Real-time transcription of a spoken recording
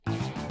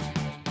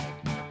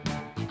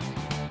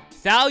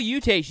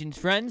Salutations,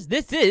 friends.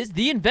 This is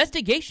The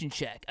Investigation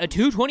Check, a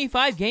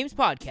 225 Games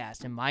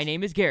podcast, and my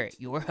name is Garrett,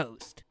 your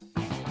host.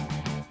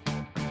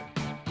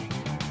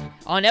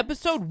 On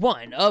episode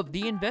 1 of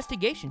The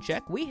Investigation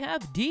Check, we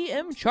have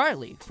DM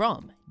Charlie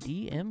from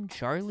DM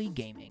Charlie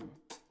Gaming.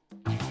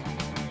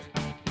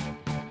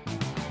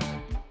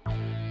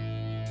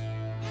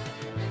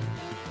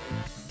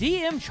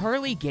 DM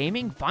Charlie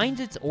Gaming finds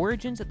its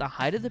origins at the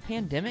height of the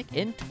pandemic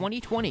in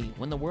 2020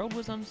 when the world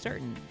was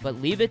uncertain, but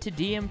leave it to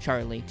DM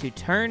Charlie to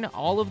turn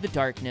all of the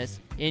darkness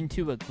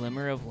into a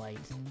glimmer of light.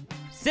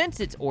 Since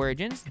its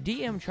origins,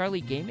 DM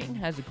Charlie Gaming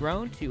has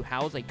grown to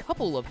house a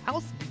couple of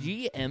house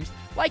GMs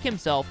like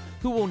himself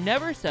who will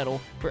never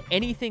settle for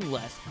anything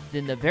less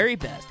than the very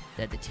best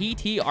that the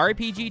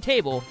TTRPG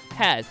table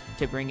has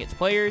to bring its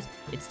players,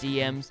 its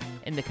DMs,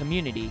 and the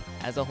community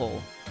as a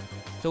whole.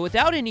 So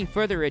without any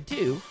further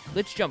ado,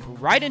 let's jump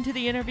right into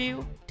the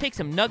interview, take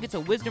some nuggets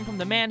of wisdom from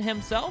the man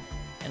himself,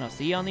 and I'll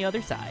see you on the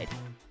other side.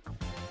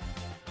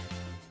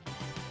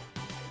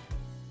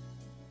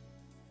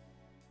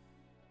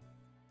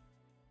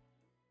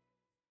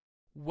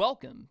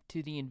 Welcome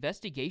to the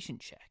Investigation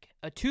Check,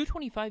 a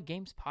 225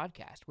 Games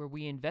podcast where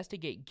we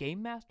investigate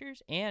game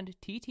masters and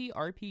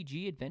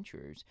TTRPG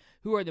adventurers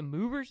who are the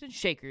movers and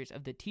shakers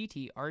of the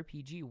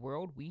TTRPG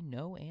world we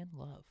know and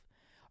love.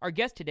 Our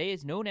guest today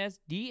is known as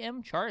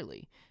DM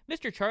Charlie.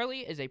 Mr. Charlie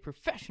is a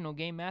professional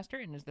game master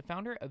and is the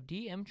founder of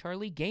DM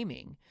Charlie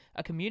Gaming,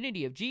 a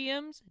community of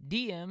GMs,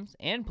 DMs,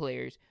 and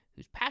players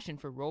whose passion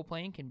for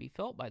role-playing can be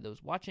felt by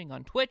those watching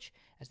on Twitch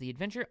as the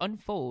adventure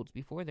unfolds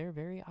before their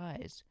very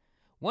eyes.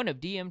 One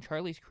of DM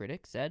Charlie's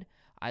critics said,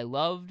 "I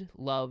loved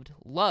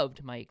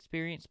my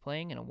experience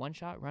playing in a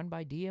one-shot run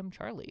by DM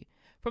Charlie.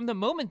 From the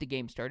moment the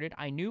game started,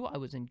 I knew I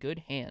was in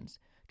good hands.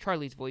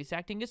 Charlie's voice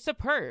acting is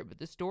superb.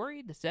 The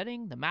story, the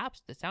setting, the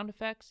maps, the sound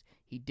effects,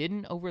 he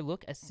didn't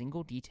overlook a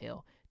single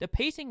detail. The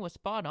pacing was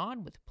spot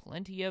on with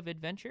plenty of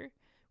adventure,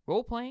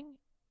 role-playing,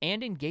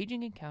 and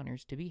engaging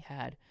encounters to be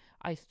had.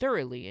 I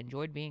thoroughly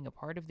enjoyed being a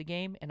part of the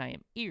game, and I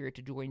am eager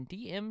to join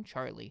DM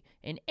Charlie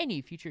in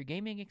any future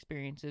gaming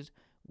experiences,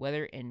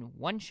 whether in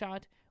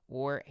one-shot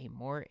or a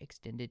more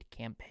extended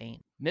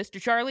campaign."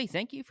 Mr. Charlie,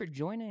 thank you for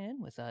joining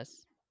in with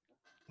us.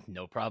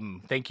 No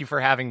problem. Thank you for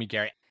having me,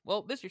 Garrett.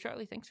 Well, Mr.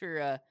 Charlie, thanks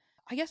for,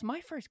 I guess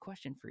my first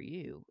question for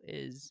you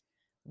is,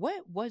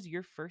 what was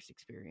your first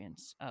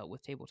experience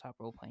with tabletop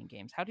role-playing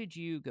games? How did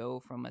you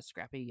go from a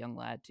scrappy young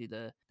lad to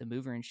the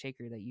mover and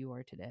shaker that you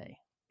are today?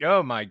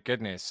 Oh, my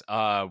goodness.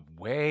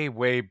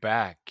 Way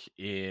back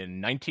in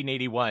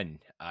 1981,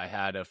 I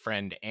had a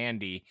friend,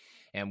 Andy,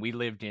 and we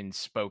lived in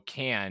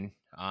Spokane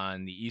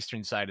on the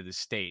eastern side of the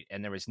state,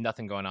 and there was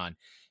nothing going on.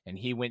 And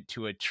he went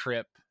to a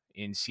trip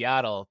in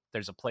Seattle.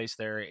 There's a place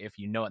there, if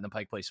you know it, in the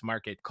Pike Place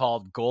Market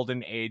called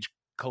Golden Age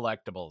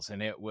Collectibles.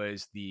 And it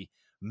was the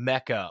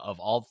mecca of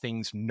all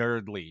things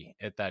nerdly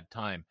at that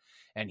time.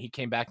 And he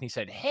came back and he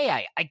said,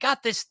 "Hey, I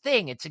got this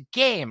thing. It's a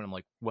game." And I'm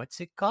like, "What's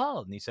it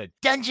called?" And he said,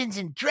 "Dungeons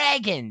and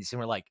Dragons." And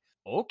we're like,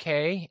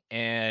 "Okay."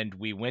 And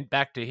we went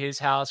back to his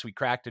house. We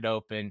cracked it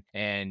open.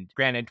 And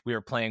granted, we were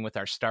playing with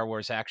our Star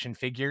Wars action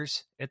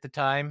figures at the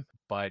time,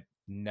 but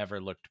never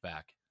looked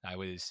back. I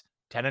was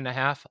 10 and a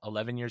half,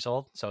 11 years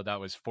old. So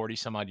that was 40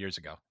 some odd years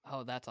ago.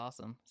 Oh, that's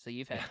awesome. So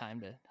you've had time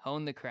to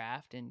hone the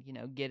craft and,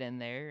 get in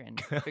there and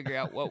figure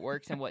out what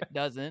works and what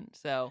doesn't.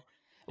 So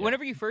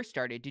whenever you first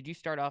started, did you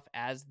start off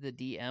as the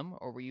DM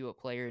or were you a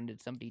player and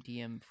did somebody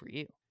DM for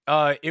you?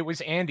 It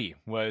was Andy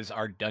was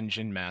our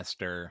dungeon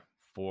master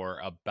for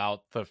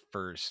about the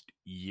first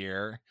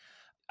year.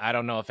 I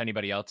don't know if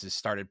anybody else has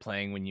started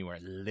playing when you were a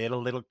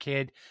little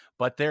kid,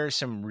 but there's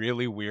some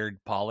really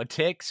weird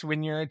politics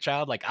when you're a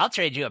child. Like, "I'll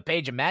trade you a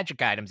page of magic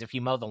items if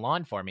you mow the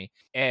lawn for me."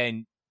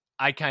 And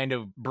I kind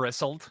of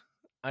bristled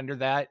under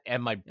that.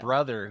 And my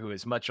brother, who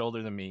is much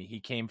older than me, he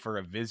came for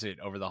a visit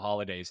over the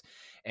holidays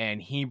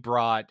and he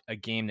brought a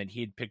game that he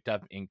had picked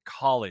up in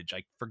college.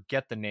 I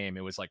forget the name.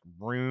 It was like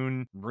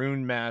Rune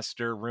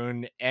Master,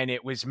 and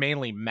it was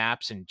mainly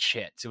maps and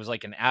chits. It was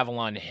like an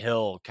Avalon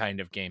Hill kind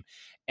of game.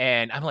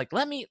 And I'm like,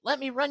 let me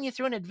run you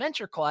through an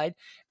adventure, Clyde.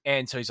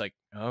 And so he's like,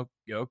 "Oh,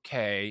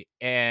 okay."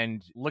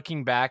 And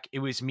looking back, it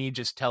was me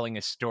just telling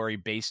a story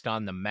based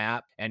on the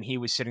map. And he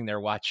was sitting there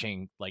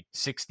watching like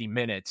 60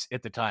 Minutes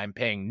at the time,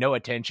 paying no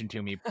attention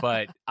to me,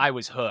 but I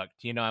was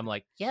hooked. I'm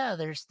like, "Yeah,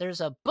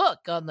 there's a book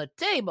on the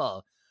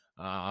table."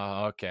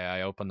 Okay.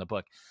 I opened the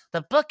book.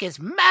 "The book is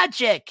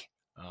magic."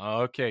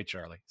 Okay,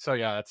 Charlie. So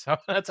yeah,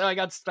 that's how I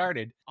got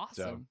started. Awesome.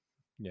 So,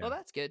 yeah. Well,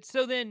 that's good.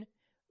 So then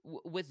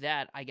with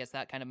that, I guess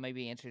that kind of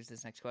maybe answers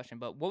this next question,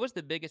 but what was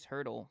the biggest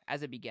hurdle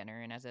as a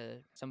beginner and as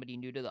somebody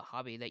new to the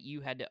hobby that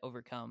you had to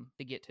overcome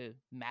to get to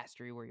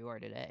mastery where you are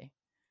today?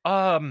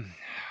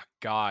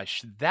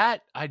 Gosh,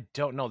 that I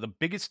don't know. The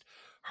biggest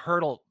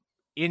hurdle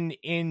in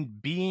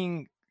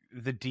being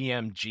the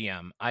DM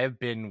GM, I have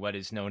been what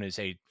is known as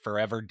a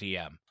forever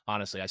DM.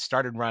 Honestly, I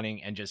started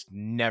running and just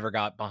never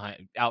got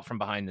out from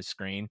behind the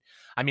screen.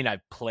 I mean,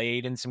 I've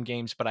played in some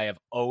games, but I have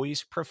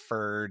always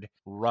preferred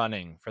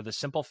running for the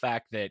simple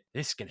fact that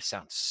this is going to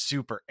sound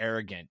super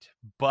arrogant,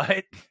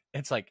 but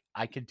it's like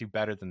I could do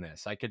better than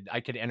this. I could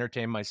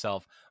entertain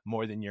myself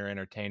more than you're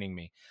entertaining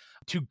me.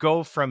 To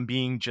go from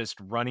being just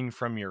running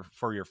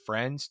for your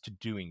friends to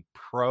doing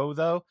pro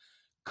though,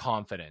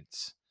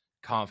 confidence.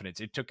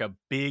 It took a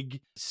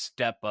big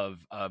step of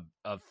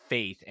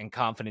faith and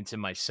confidence in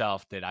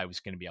myself that I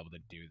was going to be able to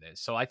do this.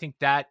 So I think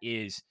that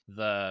is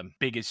the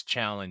biggest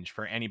challenge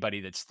for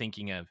anybody that's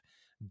thinking of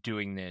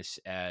doing this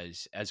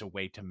as a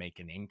way to make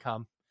an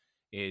income,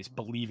 is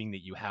believing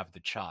that you have the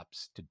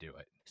chops to do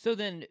it. So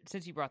then,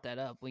 since you brought that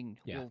up,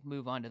 Yeah. we'll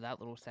move on to that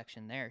little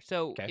section there.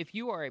 So Okay. if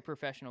you are a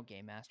professional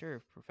game master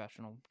or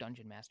professional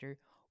dungeon master,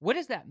 what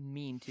does that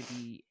mean to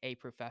be a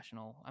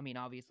professional? I mean,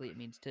 obviously it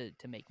means to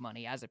make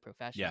money as a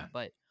professional, Yeah.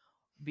 but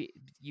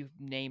you've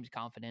named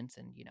confidence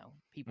and,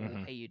 people will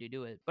Mhm. pay you to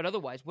do it. But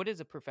otherwise, what does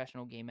a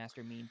professional game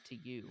master mean to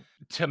you?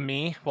 To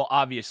me, well,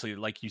 obviously,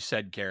 like you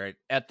said, Garrett,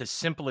 at the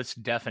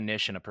simplest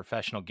definition, a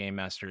professional game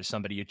master is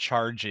somebody who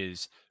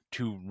charges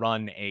to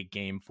run a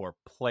game for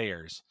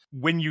players.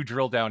 When you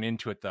drill down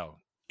into it, though,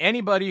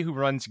 anybody who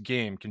runs a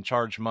game can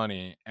charge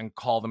money and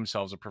call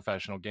themselves a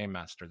professional game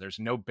master. There's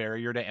no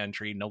barrier to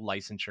entry, no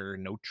licensure,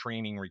 no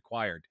training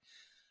required.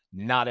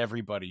 Not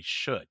everybody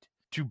should.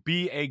 To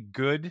be a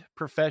good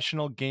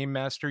professional game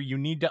master, you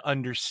need to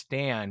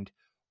understand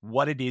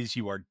what it is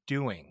you are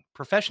doing.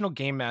 Professional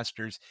game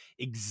masters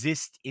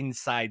exist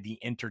inside the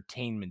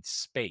entertainment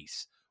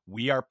space.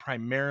 We are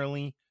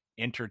primarily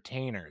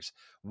entertainers.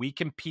 We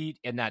compete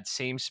in that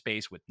same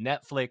space with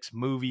Netflix,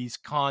 movies,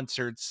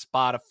 concerts,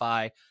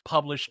 Spotify,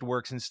 published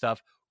works and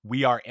stuff.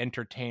 We are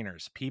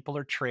entertainers. People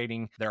are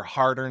trading their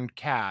hard-earned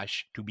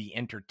cash to be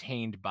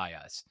entertained by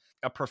us.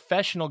 A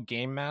professional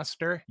game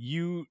master,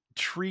 you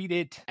treat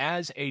it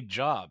as a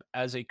job,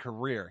 as a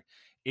career.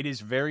 It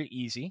is very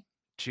easy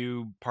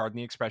to, pardon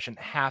the expression,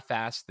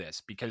 half-ass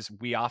this, because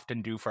we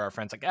often do for our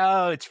friends, like,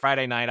 oh, it's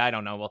Friday night, I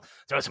don't know, we'll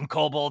throw some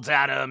kobolds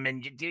at them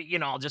and,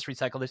 I'll just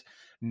recycle this.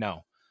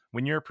 No.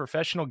 When you're a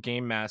professional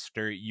game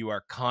master, you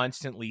are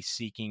constantly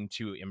seeking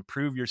to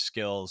improve your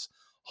skills,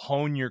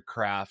 hone your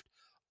craft,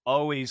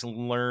 always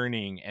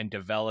learning and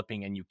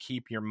developing, and you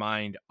keep your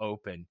mind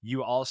open.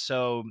 You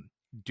also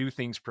do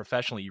things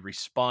professionally. You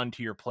respond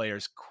to your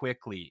players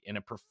quickly in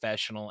a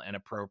professional and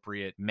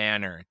appropriate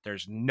manner.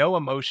 There's no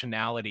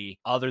emotionality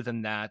other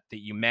than that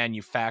you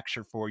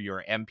manufacture for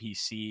your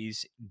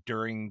NPCs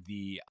during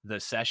the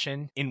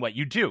session in what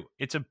you do.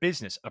 It's a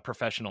business. A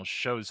professional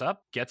shows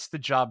up, gets the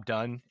job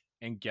done,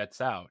 and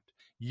gets out.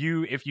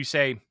 If you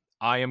say,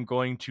 I am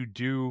going to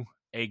do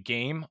a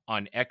game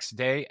on X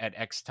day at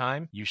X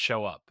time, you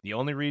show up. The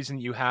only reason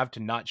you have to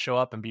not show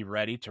up and be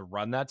ready to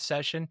run that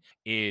session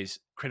is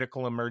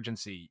critical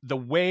emergency. The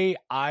way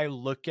I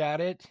look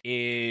at it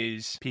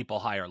is people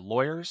hire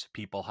lawyers,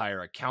 people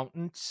hire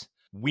accountants.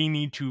 We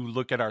need to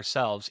look at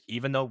ourselves,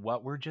 even though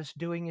what we're just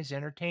doing is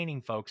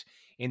entertaining folks,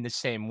 in the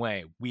same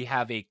way. We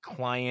have a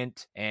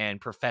client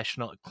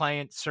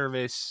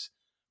service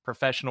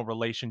professional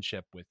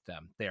relationship with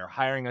them. They are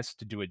hiring us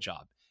to do a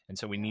job. And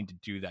so we need to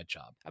do that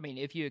job. I mean,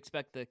 if you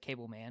expect the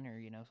cable man or,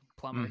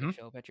 plumber to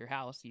show up at your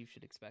house, you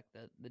should expect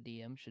that the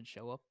DM should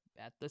show up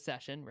at the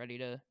session ready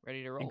to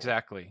roll.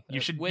 Exactly. You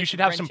should have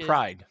wrenches. some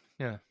pride.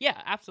 Yeah.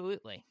 Yeah,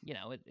 absolutely.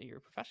 You're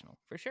a professional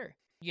for sure.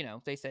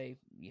 They say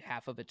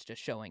half of it's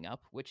just showing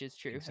up, which is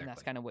true. Exactly. And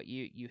that's kind of what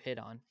you hit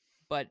on.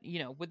 But,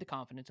 with the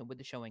confidence and with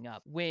the showing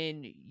up,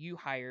 when you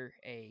hire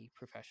a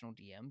professional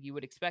DM, you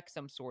would expect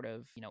some sort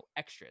of,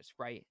 extras,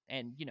 right?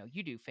 And,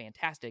 you do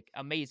fantastic,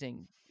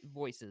 amazing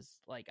voices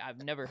like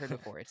I've never heard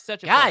before. It's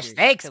such a Gosh,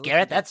 thanks, to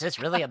Garrett. to. That's just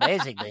really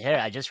amazing to hear.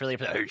 I just really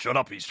Hey, shut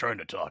up. He's trying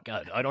to talk.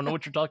 God, I don't know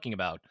what you're talking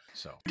about.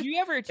 So, Do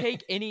you ever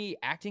take any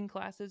acting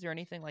classes or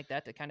anything like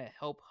that to kind of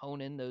help hone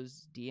in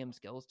those DM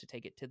skills to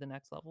take it to the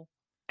next level?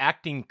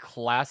 Acting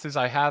classes,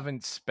 I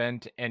haven't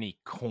spent any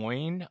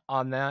coin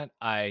on that.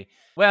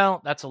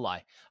 Well, that's a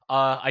lie.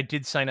 I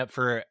did sign up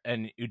for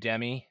an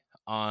Udemy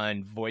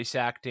on voice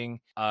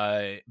acting,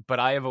 but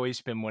I have always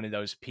been one of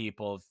those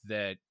people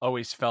that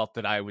always felt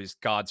that I was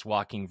God's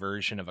walking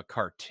version of a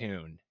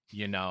cartoon.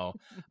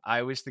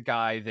 I was the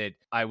guy that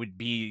I would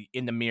be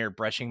in the mirror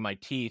brushing my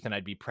teeth and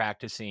I'd be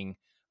practicing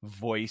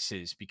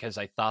voices because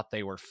I thought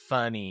they were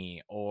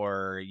funny,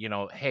 or,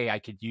 hey, I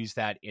could use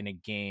that in a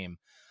game.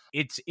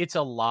 It's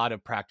a lot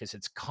of practice.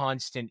 It's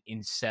constant,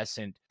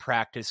 incessant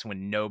practice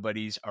when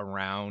nobody's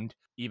around.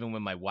 Even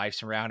when my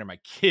wife's around or my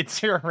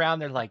kids are around,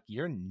 they're like,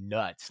 you're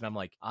nuts. And I'm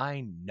like,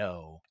 I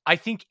know. I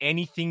think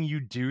anything you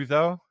do,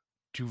 though,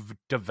 to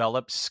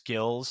develop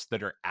skills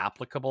that are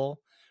applicable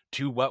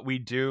to what we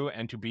do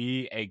and to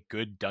be a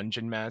good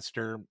dungeon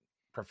master,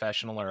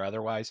 professional or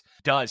otherwise,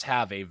 does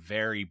have a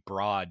very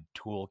broad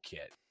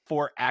toolkit.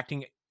 For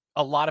acting,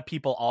 a lot of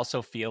people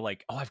also feel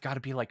like, oh, I've got to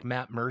be like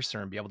Matt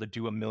Mercer and be able to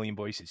do a million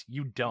voices.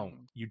 You don't.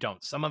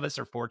 Some of us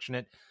are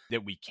fortunate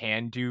that we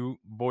can do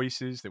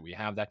voices, that we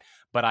have that,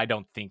 but I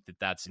don't think that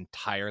that's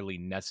entirely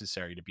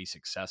necessary to be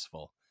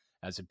successful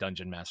as a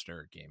dungeon master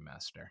or game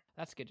master.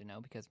 That's good to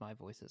know because my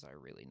voices are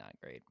really not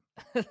great.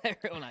 They're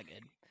real not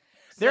good.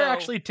 There are So-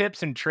 actually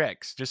tips and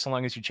tricks, just so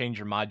long as you change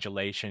your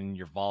modulation,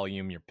 your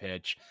volume, your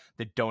pitch,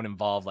 that don't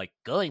involve like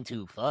Going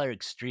to far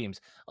extremes.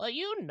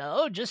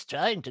 Well, just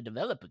trying to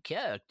develop a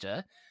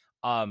character.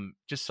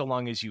 just so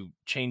long as you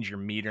change your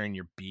meter and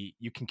your beat,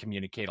 you can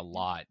communicate a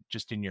lot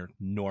just in your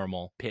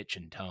normal pitch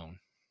and tone.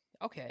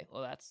 Okay,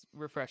 well, that's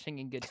refreshing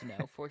and good to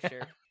know for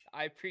sure.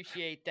 I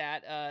appreciate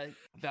that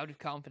vote of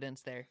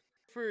confidence there.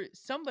 For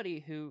somebody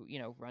who,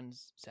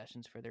 runs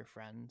sessions for their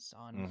friends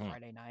on Mhm.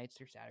 Friday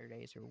nights or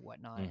Saturdays or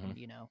whatnot,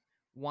 Mhm. and,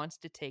 wants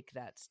to take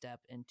that step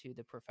into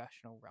the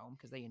professional realm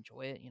because they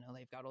enjoy it.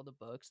 They've got all the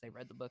books, they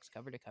read the books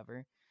cover to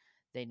cover,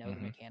 they know the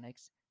Mhm.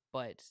 mechanics,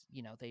 but,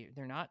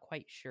 they're not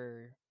quite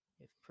sure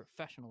if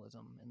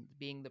professionalism and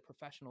being the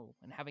professional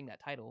and having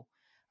that title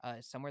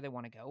is somewhere they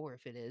want to go, or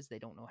if it is, they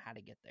don't know how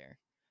to get there.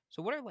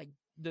 So what are like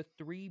the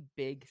three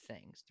big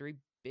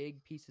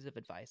pieces of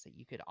advice that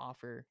you could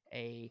offer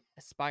a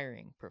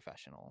aspiring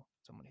professional,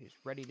 someone who's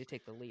ready to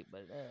take the leap,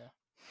 but a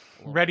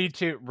little ready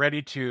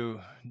nervous?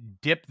 to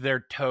dip their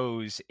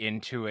toes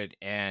into it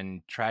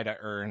and try to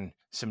earn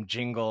some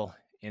jingle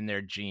in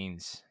their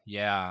jeans.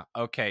 Yeah.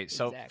 Okay.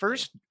 So Exactly.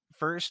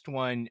 first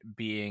one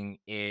being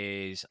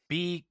is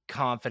be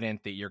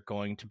confident that you're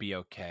going to be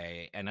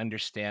okay and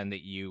understand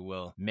that you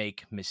will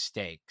make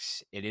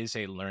mistakes. It is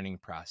a learning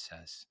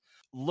process.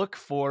 Look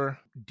for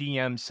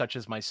DMs such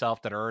as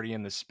myself that are already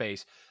in the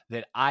space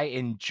that I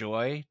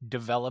enjoy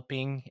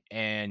developing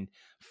and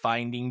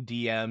finding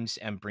DMs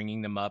and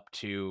bringing them up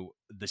to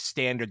the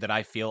standard that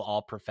I feel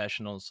all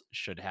professionals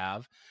should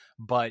have.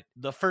 But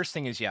the first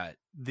thing is,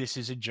 this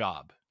is a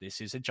job.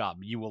 This is a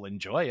job. You will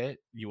enjoy it.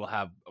 You will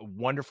have a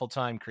wonderful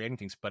time creating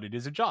things, but it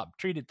is a job.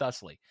 Treat it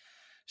thusly.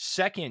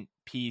 Second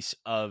piece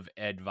of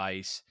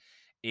advice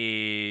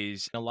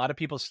is a lot of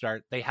people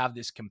they have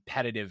this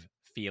competitive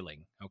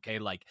feeling. Okay.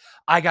 Like,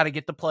 I got to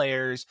get the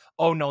players.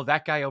 Oh no,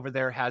 that guy over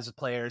there has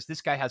players.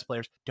 This guy has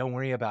players. Don't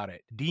worry about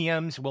it.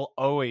 DMs will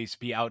always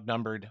be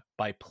outnumbered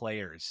by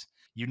players.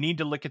 You need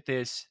to look at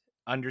this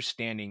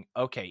understanding,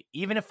 okay,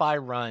 even if I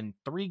run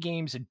 3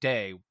 games a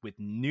day with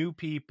new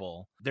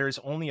people, there's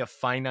only a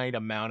finite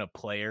amount of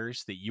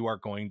players that you are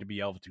going to be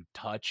able to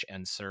touch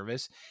and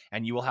service,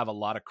 and you will have a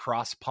lot of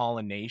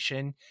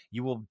cross-pollination.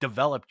 You will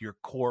develop your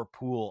core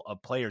pool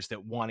of players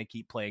that want to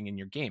keep playing in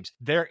your games.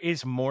 There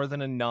is more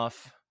than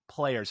enough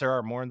players. There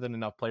are more than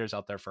enough players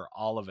out there for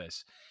all of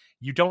us.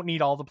 You don't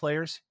need all the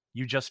players.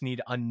 You just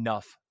need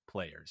enough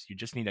players. You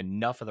just need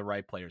enough of the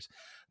right players.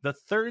 The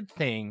third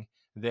thing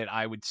that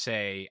I would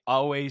say,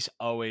 always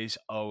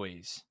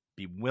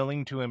be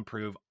willing to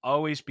improve,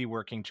 always be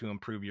working to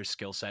improve your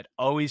skill set,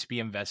 always be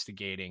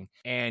investigating,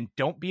 and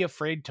don't be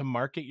afraid to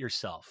market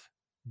yourself.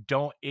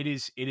 It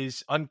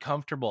is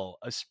uncomfortable,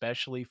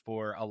 especially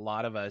for a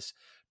lot of us,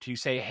 to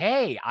say,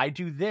 hey, I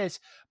do this,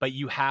 but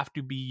you have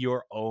to be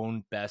your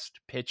own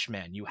best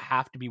pitchman. You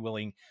have to be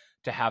willing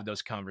to have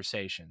those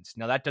conversations.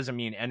 Now, that doesn't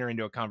mean enter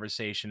into a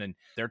conversation and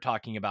they're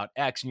talking about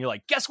X and you're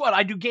like, guess what?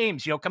 I do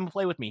games, come and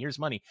play with me. Here's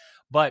money.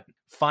 But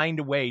find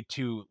a way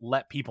to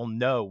let people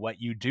know what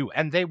you do,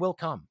 and they will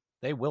come.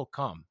 They will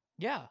come.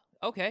 Yeah.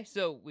 Okay.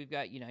 So we've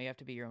got, you have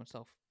to be your own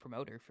self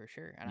promoter for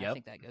sure. And I Yep.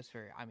 think that goes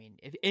for,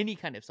 if any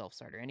kind of self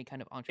starter, any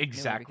kind of entrepreneur,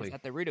 Exactly. because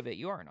at the root of it,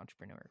 you are an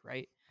entrepreneur,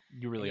 right?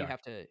 You really And are.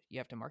 you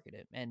have to market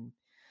it. And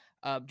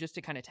just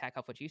to kind of tack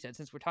off what you said,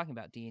 since we're talking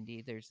about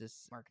D&D, there's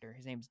this marketer.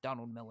 His name's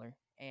Donald Miller,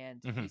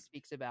 and he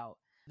speaks about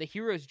the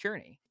hero's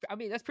journey. I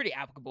mean, that's pretty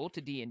applicable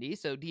to D&D,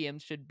 so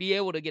DMs should be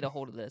able to get a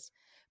hold of this.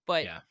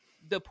 But Yeah.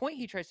 the point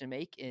he tries to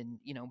make in,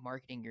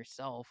 marketing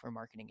yourself or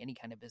marketing any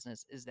kind of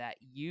business is that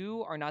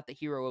you are not the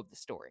hero of the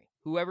story.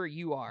 Whoever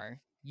you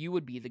are, you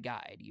would be the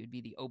guide. You'd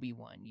be the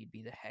Obi-Wan. You'd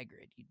be the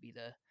Hagrid. You'd be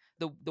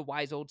the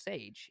wise old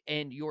sage,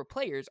 and your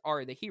players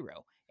are the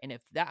hero. And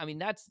if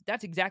that's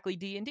exactly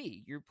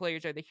D&D. Your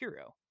players are the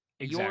hero.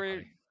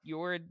 Exactly.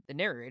 You're the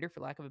narrator, for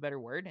lack of a better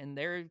word, and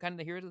they're kind of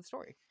the heroes of the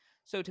story.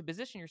 So to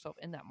position yourself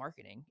in that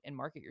marketing and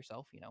market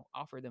yourself,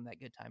 offer them that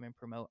good time and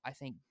promote, I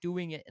think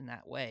doing it in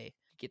that way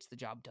gets the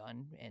job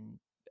done and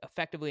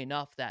effectively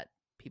enough that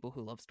people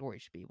who love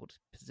stories should be able to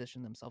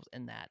position themselves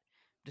in that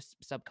just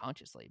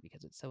subconsciously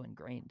because it's so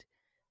ingrained.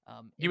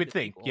 You would into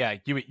think. people. Yeah,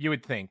 you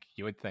would think.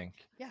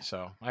 Yeah.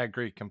 So I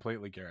agree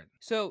completely, Garrett.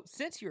 So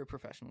since you're a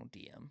professional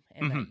DM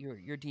and that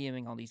you're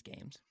DMing all these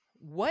games,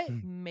 what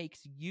makes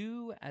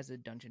you as a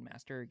dungeon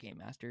master or game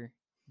master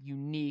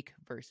unique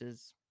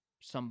versus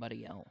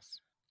somebody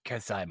else?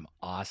 Because I'm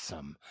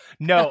awesome.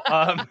 No,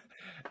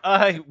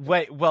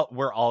 well,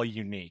 we're all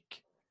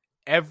unique.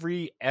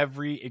 Every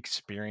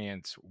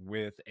experience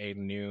with a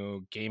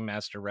new game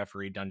master,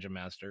 referee, dungeon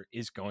master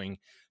is going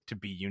to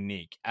be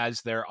unique.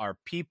 As there are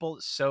people,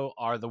 so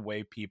are the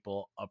way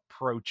people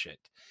approach it.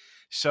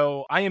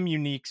 So I am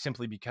unique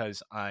simply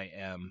because I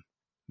am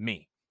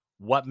me.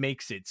 What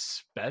makes it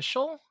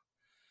special?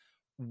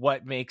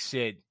 What makes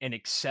it an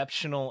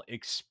exceptional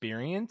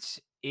experience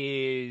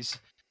is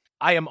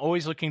I am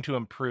always looking to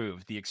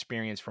improve the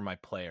experience for my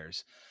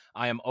players.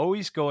 I am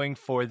always going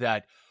for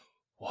that,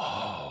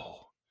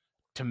 whoa,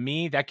 to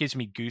me, that gives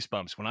me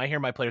goosebumps when I hear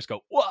my players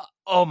go, "Whoa,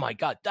 oh my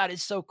God, that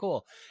is so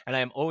cool." And I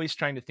am always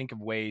trying to think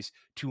of ways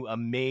to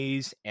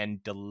amaze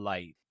and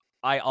delight.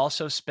 I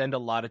also spend a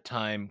lot of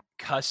time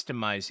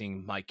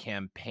customizing my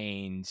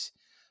campaigns,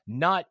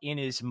 not in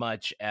as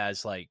much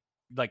as like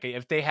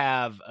if they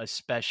have a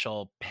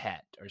special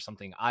pet or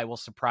something, I will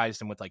surprise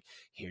them with like,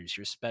 here's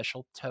your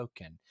special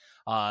token.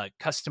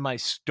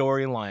 Customized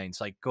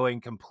storylines, like going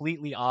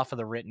completely off of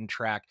the written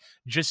track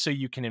just so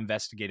you can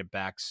investigate a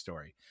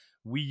backstory.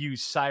 We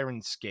use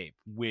Sirenscape,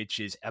 which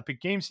is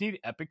Epic Games need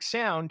epic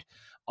sound.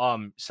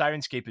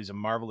 Sirenscape is a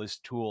marvelous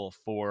tool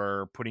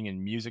for putting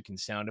in music and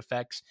sound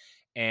effects,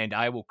 and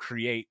I will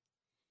create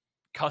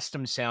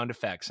custom sound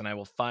effects and I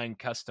will find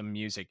custom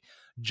music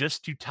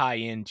just to tie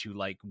into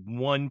like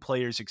one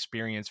player's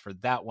experience for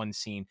that one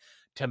scene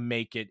to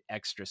make it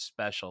extra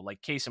special.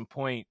 Like case in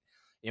point,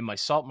 in my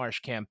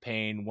Saltmarsh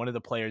campaign, one of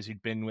the players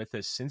who'd been with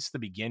us since the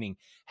beginning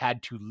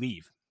had to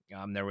leave.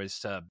 There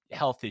was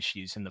health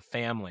issues in the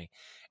family,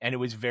 and it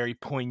was very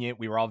poignant.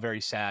 We were all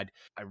very sad.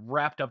 I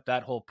wrapped up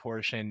that whole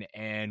portion,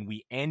 and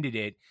we ended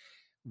it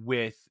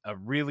with a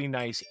really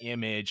nice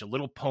image, a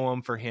little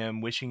poem for him,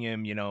 wishing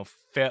him,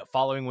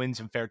 following winds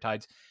and fair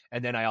tides.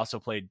 And then I also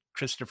played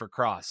Christopher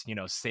Cross,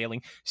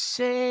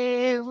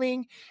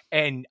 sailing,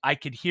 and I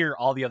could hear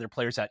all the other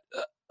players that,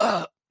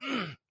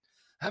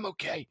 I'm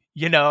okay,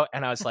 and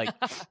I was like,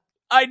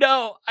 I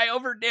know, I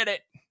overdid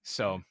it.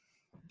 So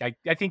I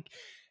think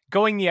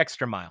going the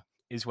extra mile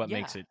is what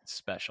makes it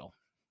special.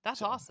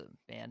 That's awesome,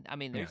 man. I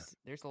mean,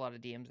 there's a lot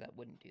of DMs that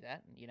wouldn't do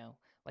that. And,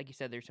 like you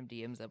said, there's some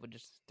DMs that would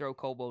just throw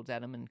kobolds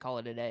at them and call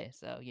it a day.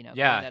 So, going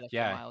that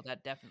extra mile,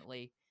 that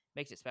definitely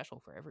makes it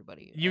special for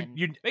everybody. You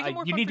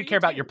need to care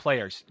about your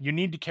players. You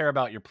need to care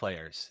about your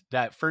players.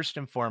 That first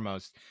and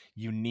foremost,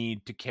 you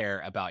need to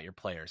care about your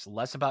players.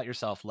 Less about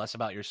yourself, less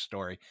about your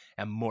story,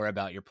 and more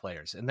about your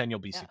players. And then you'll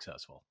be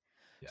successful.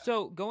 Yeah.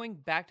 So going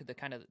back to the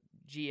kind of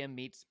GM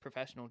meets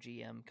professional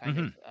GM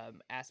kind of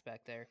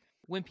aspect there,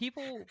 when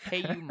people pay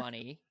you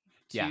money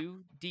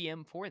to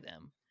DM for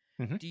them,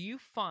 do you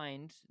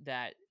find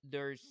that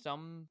there's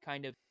some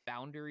kind of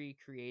boundary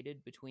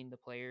created between the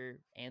player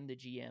and the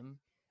GM?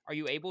 Are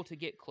you able to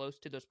get close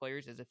to those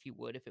players as if you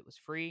would if it was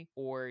free?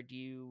 Or do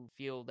you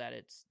feel that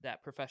it's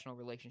that professional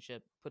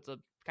relationship puts a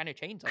kind of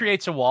chains on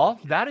creates a wall?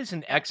 That is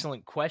an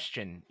excellent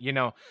question.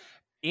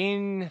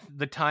 In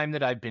the time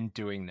that I've been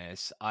doing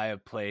this, I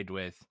have played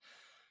with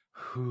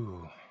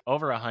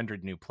over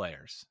 100 new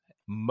players.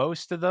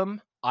 Most of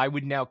them I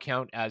would now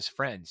count as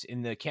friends.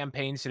 In the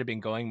campaigns that have been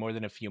going more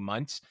than a few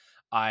months,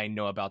 I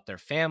know about their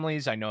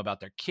families. I know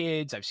about their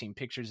kids. I've seen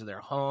pictures of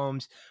their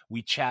homes.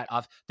 We chat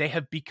off. They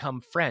have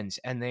become friends,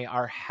 and they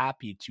are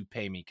happy to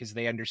pay me because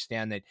they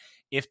understand that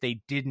if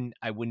they didn't,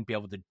 I wouldn't be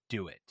able to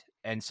do it.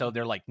 And so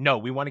they're like, no,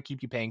 we want to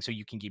keep you paying so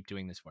you can keep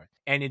doing this for us.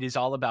 And it is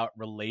all about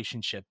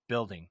relationship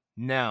building.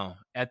 Now,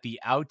 at the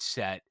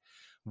outset,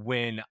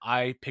 when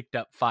I picked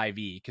up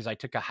 5e, because I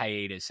took a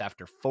hiatus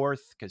after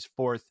 4th, because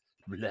 4th,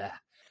 bleh.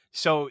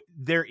 So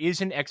there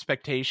is an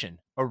expectation,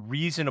 a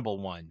reasonable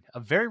one, a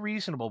very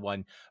reasonable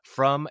one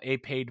from a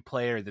paid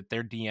player that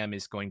their DM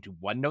is going to,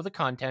 1, know the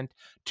content,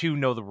 2,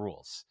 know the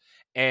rules.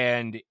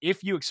 And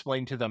if you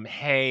explain to them,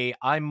 hey,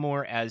 I'm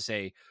more as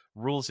a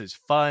rules is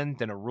fun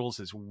than a rules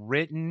is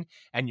written,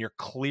 and you're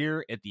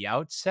clear at the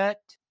outset,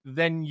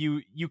 then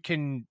you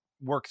can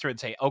work through it and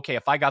say, okay,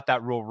 if I got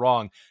that rule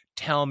wrong,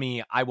 tell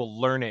me, I will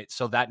learn it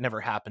so that never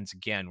happens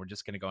again. We're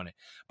just going to go in it.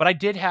 But I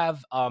did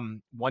have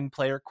one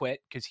player quit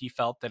because he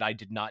felt that I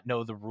did not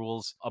know the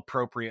rules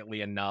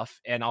appropriately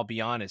enough. And I'll be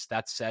honest,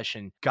 that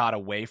session got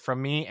away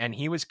from me, and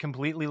he was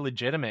completely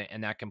legitimate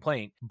in that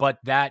complaint. But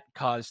that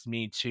caused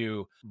me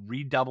to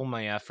redouble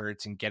my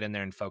efforts and get in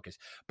there and focus.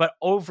 But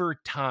over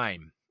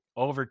time,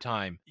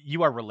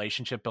 you are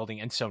relationship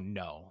building. And so,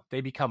 no,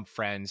 they become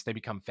friends. They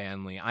become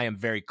family. I am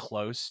very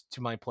close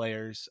to my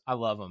players. I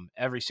love them.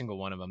 Every single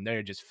one of them.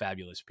 They're just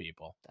fabulous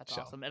people. That's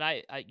awesome. And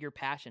I your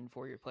passion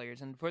for your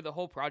players and for the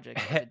whole project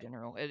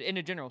in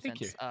a general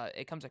sense,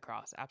 it comes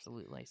across.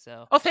 Absolutely.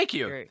 So, thank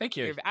you. Thank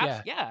you.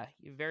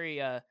 You're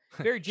very,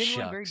 very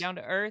genuine, very down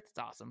to earth. It's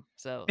awesome.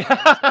 So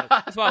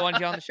that's why I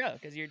wanted you on the show.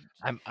 Cause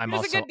I'm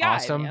also a good guy,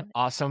 awesome. Man.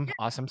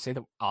 Awesome. Say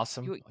the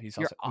awesome.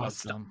 You're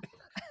awesome.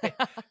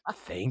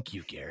 Thank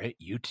you, Garrett.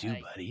 You too,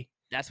 buddy.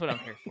 That's what I'm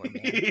here for,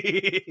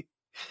 man.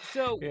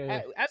 So,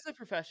 as a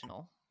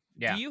professional,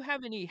 do you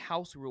have any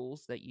house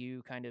rules that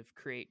you kind of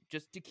create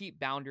just to keep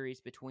boundaries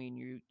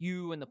between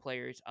you and the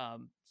players,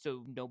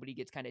 so nobody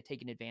gets kind of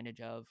taken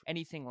advantage of?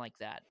 Anything like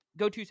that?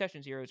 Go to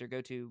Session Zeros or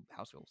go to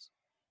house rules.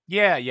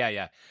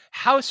 Yeah.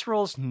 House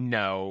rules,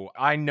 no.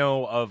 I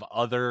know of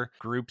other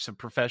groups of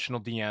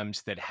professional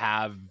DMs that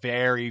have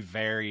very,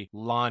 very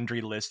laundry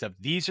list of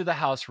these are the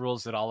house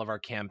rules that all of our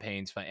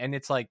campaigns find. And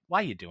it's like, why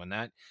are you doing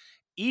that?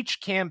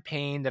 Each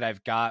campaign that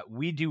I've got,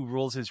 we do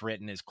rules as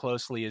written as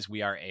closely as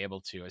we are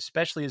able to,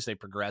 especially as they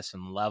progress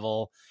in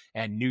level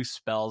and new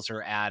spells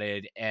are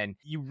added. And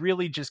you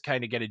really just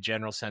kind of get a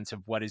general sense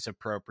of what is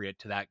appropriate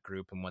to that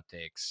group and what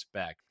they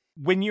expect.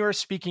 When you are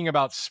speaking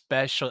about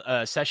special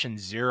session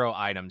 0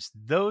 items,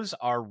 those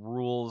are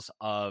rules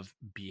of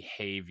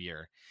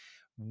behavior.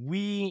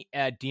 We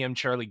at DM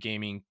Charlie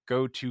Gaming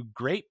go to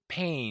great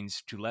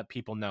pains to let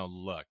people know,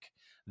 look,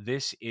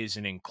 this is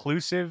an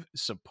inclusive,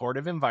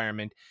 supportive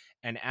environment,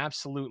 and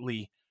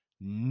absolutely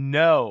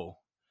no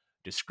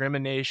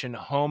discrimination,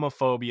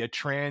 homophobia,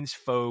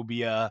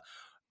 transphobia,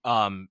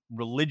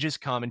 religious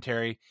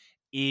commentary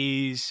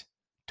is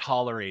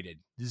tolerated.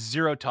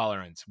 Zero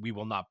tolerance. We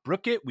will not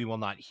brook it. We will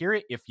not hear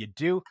it. If you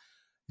do,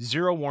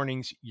 0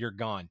 warnings, you're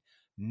gone.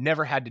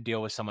 Never had to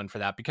deal with someone for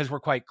that because we're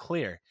quite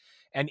clear.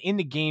 And in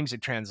the games,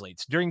 it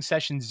translates. During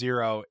session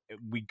 0,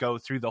 we go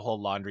through the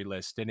whole laundry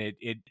list and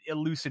it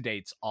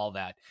elucidates all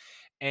that.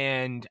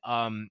 And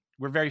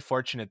we're very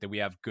fortunate that we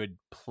have good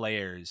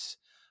players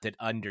that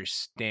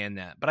understand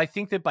that. But I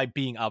think that by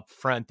being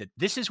upfront that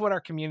this is what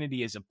our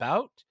community is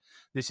about,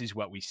 this is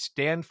what we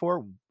stand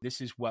for, this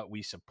is what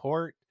we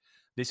support,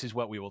 this is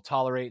what we will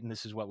tolerate, and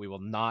this is what we will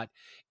not.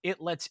 It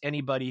lets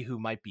anybody who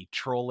might be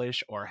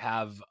trollish or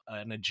have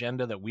an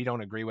agenda that we don't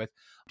agree with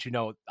to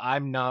know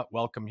I'm not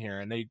welcome here,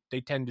 and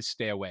they tend to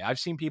stay away. I've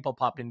seen people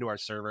pop into our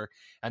server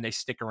and they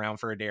stick around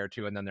for a day or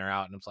two and then they're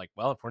out, and it's like,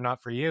 well, if we're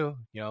not for you,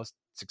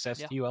 success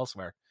to you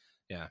elsewhere.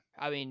 Yeah.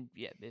 I mean,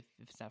 yeah, if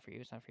it's not for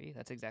you, it's not for you.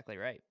 That's exactly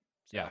right.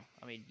 So, Yeah.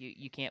 I mean,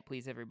 you can't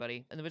please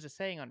everybody. And there was a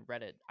saying on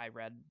Reddit I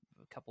read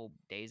a couple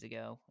days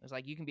ago. It was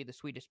like, you can be the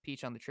sweetest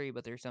peach on the tree,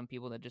 but there's some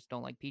people that just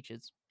don't like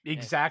peaches.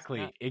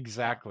 Exactly.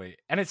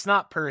 And it's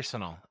not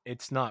personal.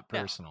 It's not No.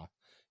 personal.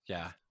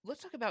 Yeah.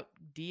 Let's talk about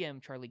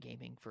DM Charlie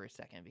Gaming for a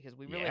second, because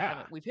we really Yeah.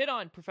 haven't. We've hit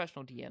on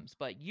professional DMs,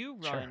 but you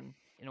run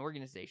an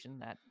organization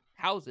that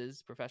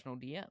houses professional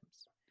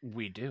DMs.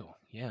 We do.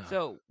 Yeah.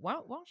 So why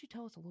don't you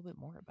tell us a little bit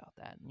more about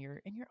that in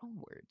your own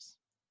words?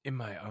 In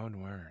my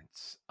own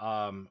words.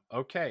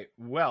 Okay.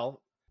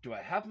 Well, do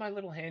I have my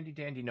little handy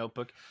dandy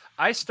notebook?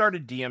 I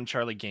started DM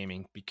Charlie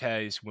Gaming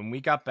because when we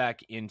got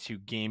back into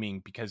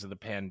gaming because of the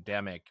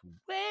pandemic,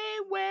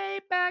 way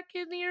back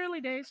in the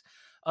early days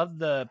of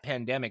the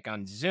pandemic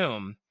on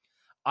Zoom,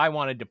 I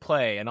wanted to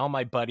play, and all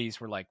my buddies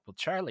were like, well,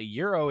 Charlie,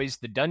 you're always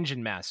the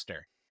dungeon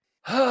master.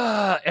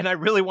 And I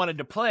really wanted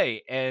to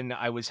play, and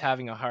I was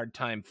having a hard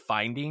time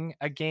finding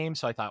a game,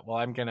 so I thought, well,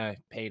 I'm gonna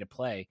pay to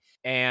play.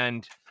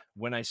 And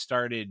when I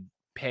started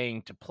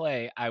paying to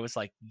play, I was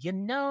like,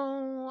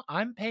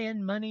 I'm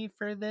paying money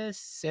for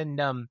this,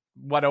 and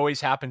what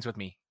always happens with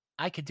me,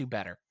 I could do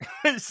better.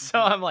 So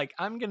I'm like,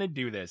 I'm gonna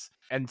do this.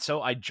 And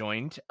so I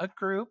joined a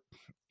group,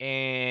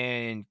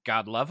 and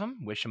God love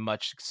them, wish them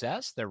much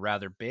success. They're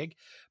rather big,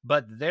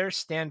 but their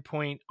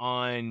standpoint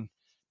on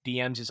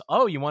DMs is,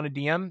 oh, you want a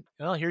DM?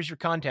 Well, here's your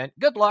content.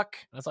 Good luck.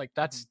 I was like,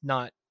 that's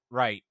not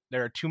right.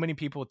 There are too many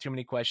people with too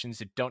many questions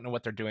that don't know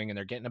what they're doing, and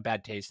they're getting a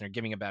bad taste, and they're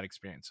giving a bad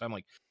experience. So I'm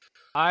like,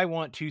 I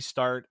want to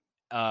start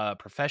a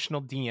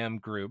professional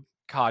DM group,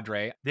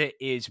 cadre, that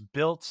is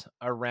built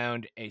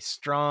around a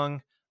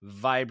strong,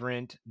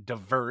 vibrant,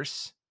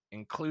 diverse,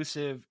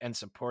 inclusive, and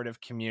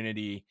supportive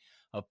community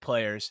of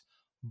players,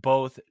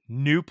 both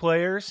new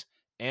players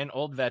and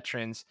old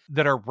veterans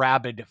that are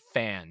rabid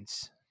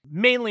fans,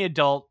 mainly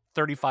adult,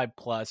 35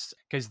 plus,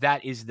 because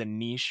that is the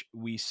niche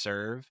we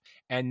serve,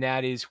 and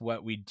that is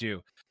what we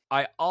do.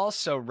 I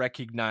also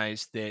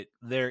recognize that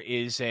there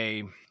is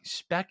a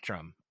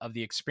spectrum of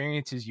the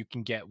experiences you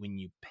can get when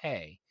you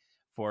pay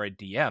for a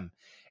DM.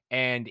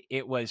 And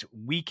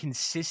we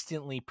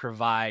consistently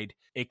provide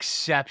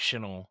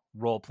exceptional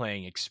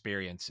role-playing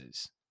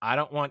experiences. I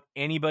don't want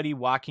anybody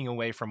walking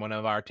away from one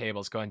of our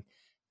tables going,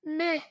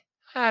 meh,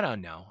 I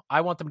don't know. I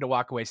want them to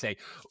walk away and say,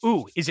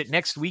 ooh, is it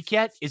next week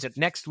yet? Is it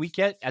next week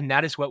yet? And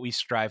that is what we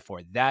strive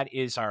for. That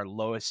is our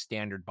lowest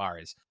standard bar,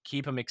 is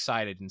keep them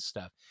excited and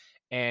stuff.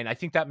 And I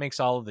think that makes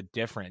all of the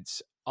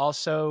difference.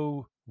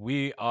 Also,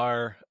 we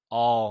are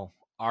all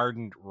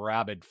ardent,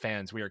 rabid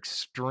fans. We are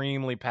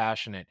extremely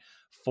passionate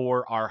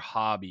for our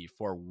hobby,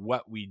 for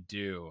what we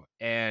do.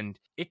 And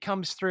it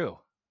comes through.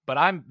 But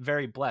I'm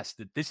very blessed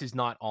that this is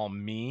not all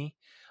me.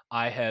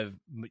 I have,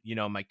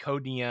 my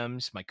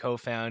co-DMs, my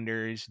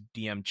co-founders,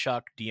 DM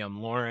Chuck, DM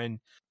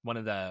Lauren, one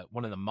of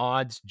the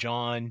mods,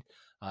 John,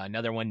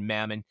 another one,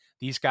 Mammon.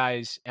 These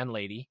guys and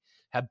lady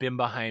have been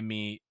behind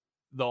me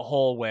the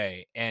whole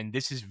way, and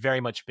this has very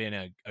much been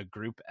a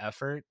group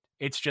effort.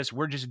 It's just,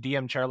 we're just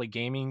DM Charlie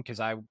Gaming because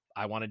I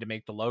wanted to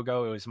make the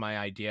logo. It was my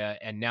idea,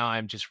 and now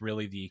I'm just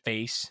really the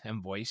face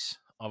and voice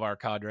of our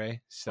cadre.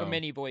 So, or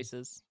many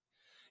voices.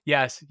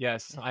 Yes,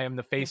 I am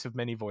the face of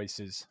many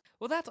voices.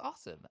 Well, that's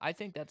awesome. I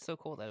think that's so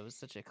cool that it was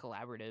such a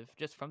collaborative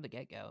just from the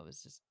get-go. It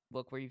was just,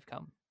 look where you've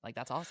come. Like,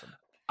 that's awesome.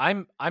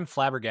 I'm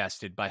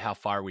flabbergasted by how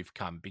far we've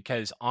come,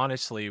 because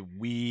honestly,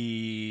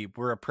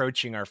 we're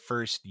approaching our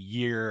first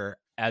year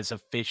as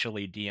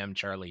officially DM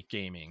Charlie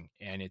Gaming,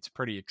 and it's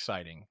pretty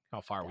exciting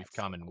how far we've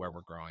come and where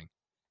we're growing.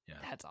 Yeah.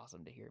 That's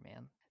awesome to hear,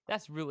 man.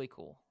 That's really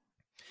cool.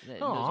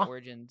 Those Aw.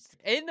 origins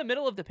in the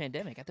middle of the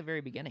pandemic, at the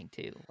very beginning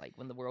too, like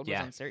when the world was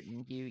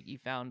uncertain, you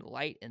found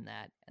light in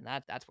that, and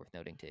that's worth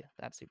noting too.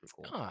 That's super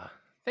cool.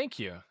 Thank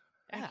you.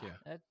 Thank you.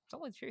 That's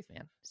only the truth,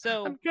 man.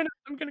 So I'm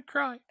gonna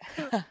cry.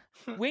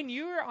 when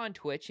you're on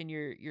Twitch and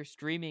you're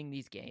streaming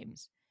these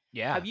games,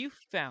 Yeah. have you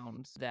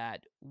found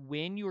that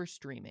when you're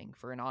streaming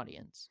for an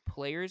audience,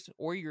 players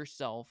or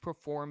yourself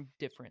perform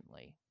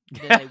differently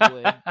than they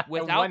would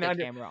without the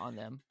camera on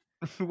them?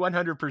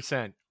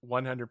 100%.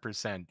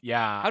 100%.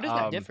 Yeah. How does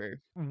that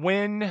differ?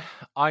 When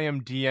I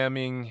am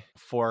DMing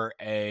for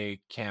a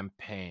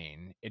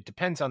campaign, it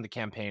depends on the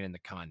campaign and the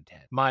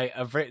content.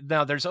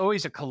 Now, there's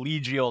always a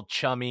collegial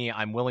chummy.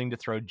 I'm willing to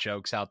throw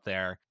jokes out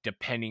there,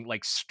 depending,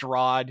 like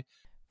Strahd.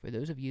 For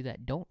those of you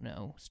that don't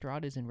know,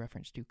 Strahd is in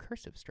reference to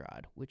Curse of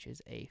Strahd, which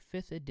is a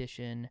 5th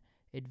edition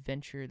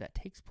adventure that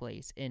takes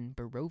place in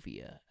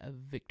Barovia, a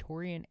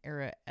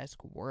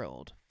Victorian-era-esque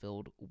world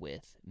filled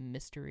with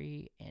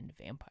mystery and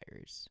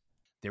vampires.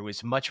 There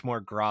was much more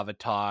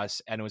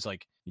gravitas, and it was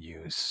like,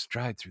 you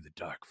stride through the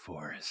dark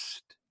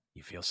forest.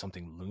 You feel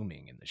something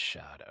looming in the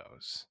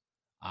shadows.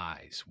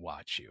 Eyes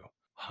watch you,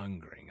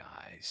 hungering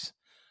eyes.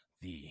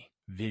 The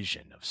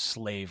vision of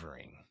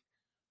slavering,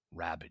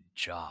 rabid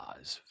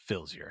jaws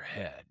fills your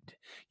head.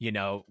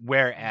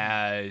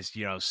 Whereas,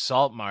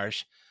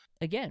 Saltmarsh.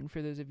 Again,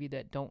 for those of you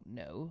that don't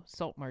know,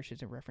 Saltmarsh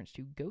is a reference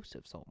to Ghost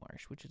of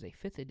Saltmarsh, which is a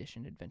 5th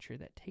edition adventure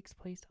that takes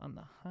place on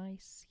the high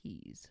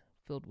seas,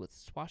 filled with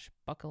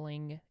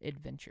swashbuckling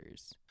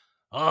adventures.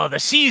 Oh, the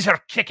seas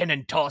are kicking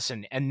and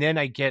tossing. And then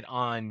I get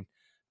on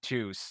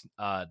to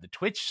the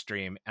Twitch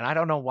stream, and I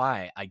don't know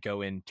why I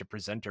go into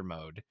presenter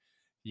mode.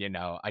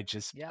 I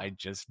just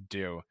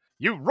do.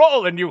 You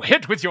roll and you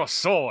hit with your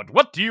sword.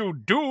 What do you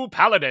do,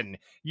 paladin?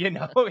 And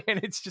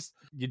it's just,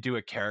 you do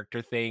a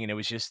character thing, and it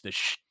was just the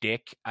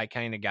shtick I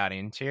kind of got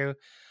into.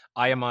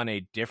 I am on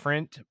a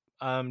different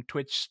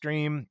Twitch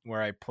stream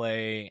where I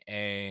play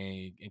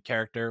a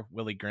character,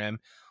 Willie Grimm.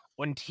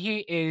 And he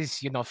is,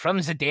 from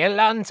the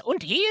Dalelands,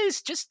 and he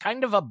is just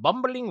kind of a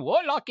bumbling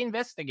warlock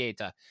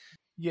investigator.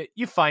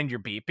 You find your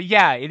beat. But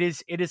yeah, it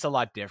is a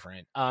lot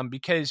different.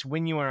 Because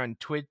when you are on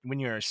Twitch, when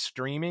you are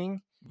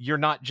streaming, you're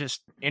not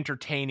just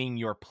entertaining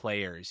your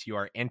players, you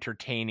are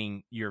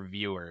entertaining your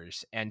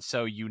viewers. And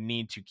so you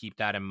need to keep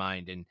that in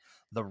mind. And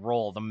the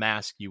role, the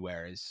mask you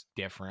wear is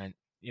different.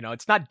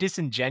 It's not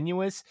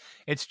disingenuous.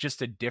 It's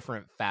just a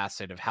different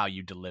facet of how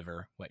you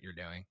deliver what you're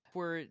doing.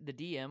 For the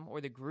DM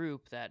or the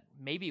group that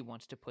maybe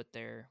wants to put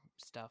their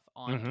stuff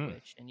on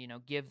Twitch and,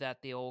 give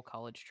that the old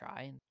college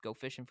try and go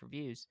fishing for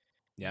views.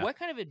 Yeah. What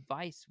kind of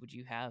advice would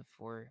you have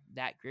for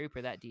that group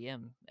or that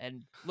DM?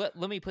 And let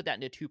me put that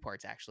into 2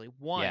 parts, actually.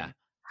 One,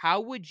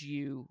 how would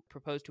you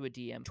propose to a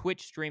DM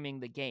Twitch streaming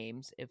the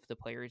games if the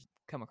players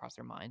come across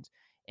their minds?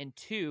 And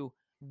 2,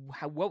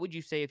 what would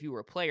you say if you were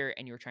a player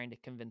and you were trying to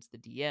convince the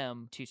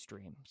DM to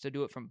stream? So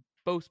do it from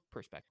both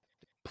perspectives.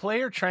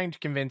 Player trying to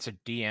convince a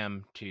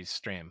DM to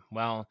stream.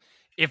 Well,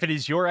 if it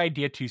is your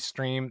idea to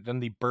stream, then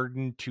the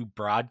burden to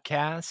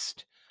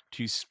broadcast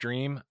to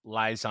stream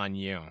lies on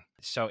you.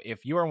 So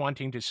if you are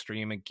wanting to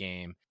stream a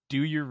game,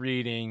 do your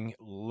reading,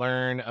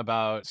 learn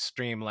about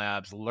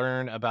Streamlabs,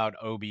 learn about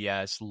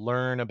OBS,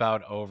 learn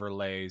about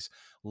overlays,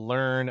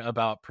 learn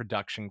about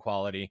production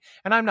quality.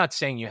 And I'm not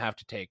saying you have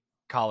to take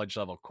college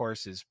level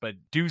courses, but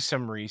do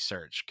some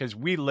research, because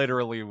we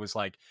literally was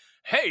like,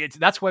 hey,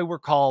 that's why we're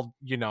called,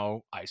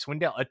 Icewind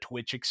Dale, a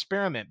Twitch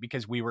experiment,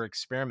 because we were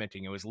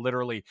experimenting. It was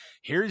literally,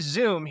 here's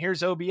Zoom,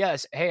 here's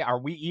OBS. Hey, are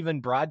we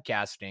even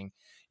broadcasting?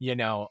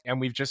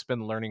 And we've just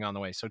been learning on the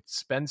way. So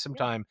spend some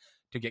time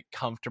to get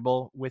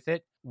comfortable with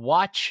it.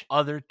 Watch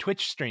other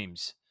Twitch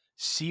streams.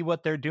 See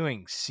what they're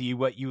doing. See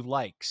what you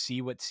like.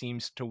 See what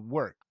seems to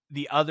work.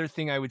 The other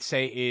thing I would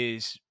say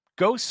is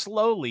go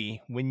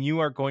slowly when you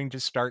are going to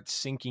start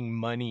sinking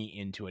money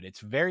into it. It's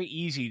very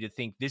easy to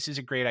think this is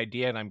a great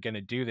idea and I'm going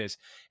to do this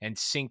and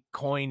sink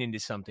coin into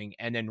something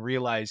and then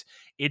realize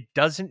it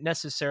doesn't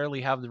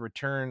necessarily have the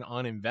return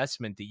on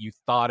investment that you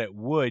thought it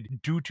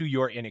would due to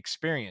your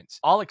inexperience.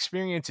 All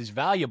experience is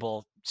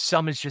valuable.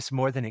 Some is just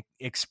more than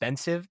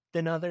expensive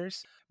than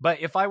others. But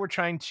if I were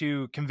trying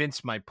to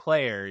convince my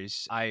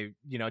players,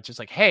 it's just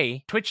like,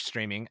 hey, Twitch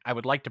streaming, I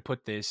would like to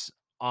put this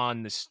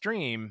on the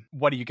stream.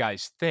 What do you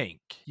guys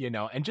think?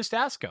 And just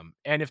ask them.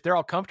 And if they're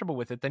all comfortable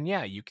with it, then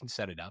yeah, you can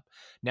set it up.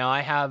 Now,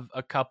 I have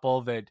a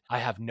couple that I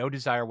have no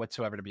desire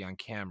whatsoever to be on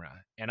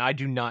camera. And I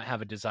do not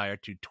have a desire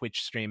to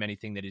Twitch stream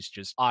anything that is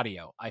just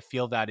audio. I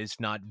feel that is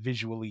not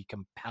visually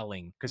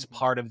compelling, because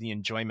part of the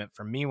enjoyment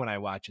for me when I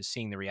watch is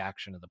seeing the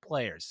reaction of the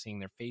players, seeing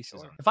their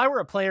faces. If I were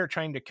a player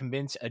trying to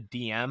convince a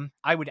DM,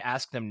 I would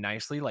ask them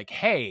nicely, like,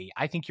 hey,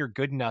 I think you're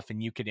good enough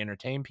and you could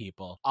entertain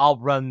people. I'll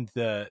run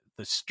the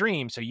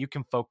stream so you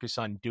can focus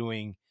on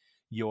doing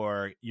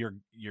your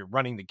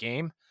running the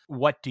game.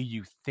 What do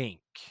you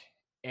think?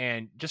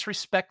 And just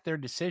respect their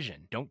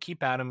decision. Don't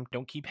keep at them.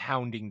 Don't keep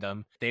hounding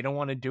them. They don't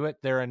want to do it.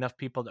 There are enough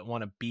people that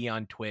want to be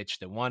on Twitch,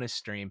 that want to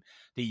stream,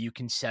 that you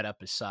can set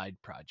up a side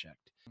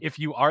project. If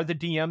you are the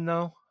DM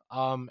though,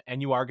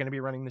 and you are going to be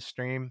running the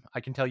stream, I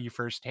can tell you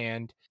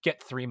firsthand,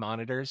 get 3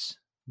 monitors.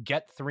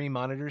 get 3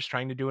 monitors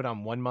trying to do it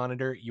on one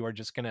monitor, you are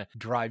just going to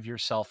drive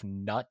yourself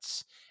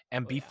nuts.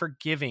 And be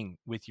forgiving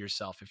with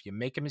yourself. If you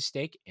make a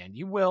mistake, and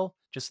you will,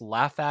 just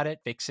laugh at it,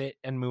 fix it,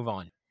 and move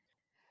on.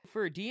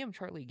 For DM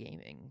Charlie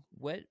Gaming,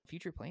 what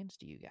future plans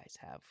do you guys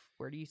have?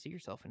 Where do you see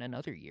yourself in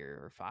another year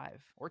or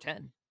 5 or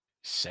 10?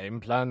 Same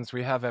plans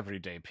we have every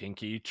day,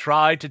 Pinky.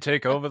 Try to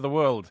take over the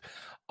world.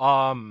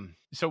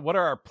 So what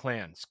are our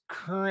plans?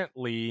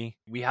 Currently,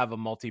 we have a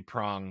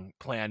multi-pronged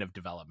plan of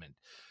development.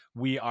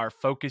 We are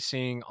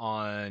focusing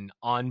on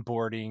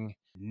onboarding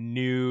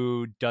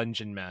new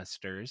dungeon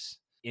masters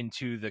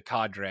into the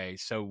cadre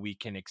so we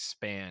can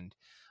expand.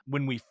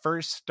 When we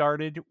first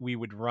started, we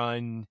would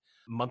run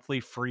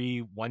monthly free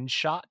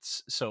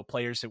one-shots, so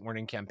players that weren't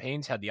in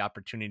campaigns had the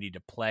opportunity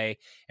to play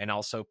and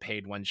also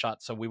paid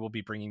one-shots. So we will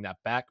be bringing that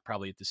back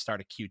probably at the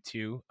start of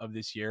Q2 of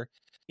this year.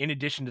 In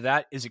addition to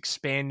that is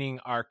expanding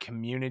our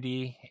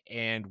community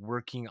and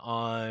working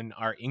on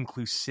our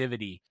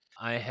inclusivity.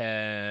 I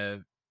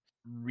have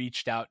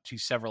reached out to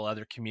several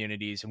other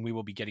communities, and we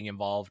will be getting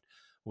involved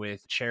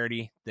with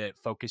charity that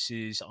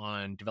focuses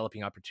on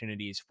developing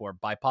opportunities for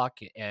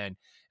BIPOC and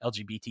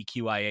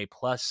LGBTQIA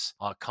plus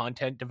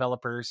content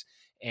developers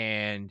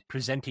and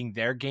presenting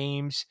their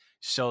games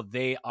so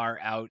they are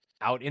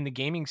out in the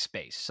gaming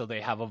space, so they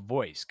have a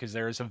voice, because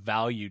there is a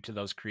value to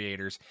those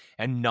creators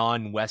and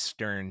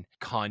non-Western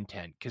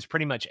content, because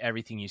pretty much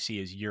everything you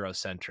see is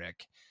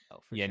Eurocentric.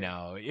 You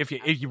know, if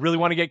you really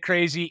want to get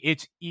crazy,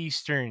 it's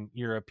Eastern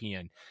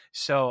European.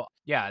 So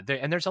yeah,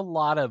 and there's a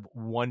lot of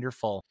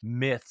wonderful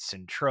myths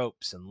and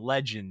tropes and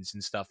legends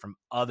and stuff from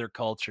other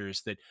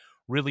cultures that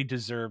really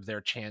deserve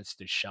their chance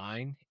to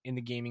shine in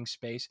the gaming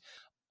space.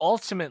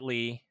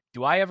 Ultimately,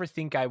 do I ever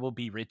think I will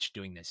be rich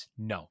doing this?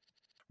 No.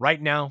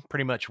 Right now,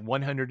 pretty much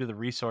 100%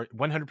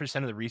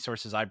 of the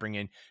resources I bring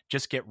in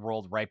just get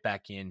rolled right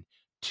back in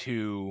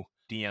to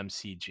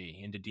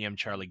DMCG, into DM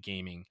Charlie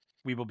Gaming.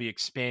 We will be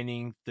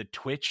expanding the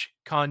Twitch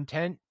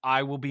content.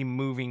 I will be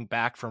moving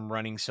back from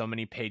running so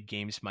many paid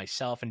games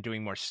myself and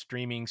doing more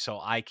streaming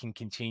so I can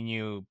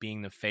continue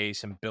being the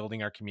face and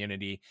building our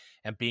community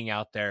and being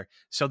out there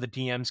so the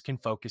DMs can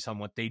focus on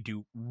what they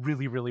do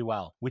really, really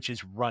well, which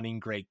is running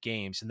great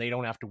games. And they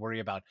don't have to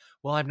worry about,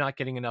 well, I'm not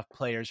getting enough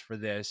players for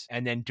this,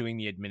 and then doing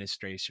the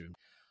administration.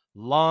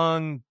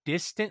 Long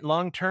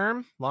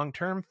term,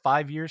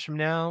 5 years from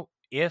now,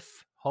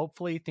 if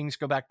hopefully things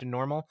go back to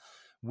normal,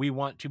 we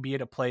want to be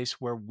at a place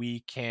where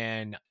we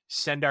can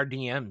send our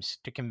DMs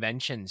to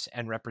conventions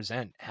and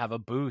represent, have a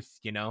booth,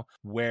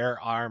 wear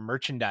our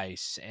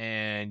merchandise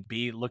and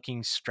be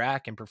looking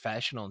strack and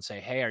professional and say,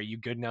 hey, are you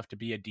good enough to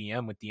be a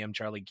DM with DM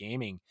Charlie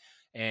Gaming,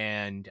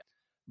 and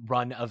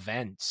run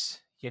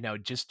events,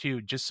 just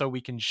so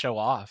we can show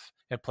off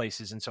at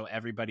places. And so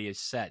everybody is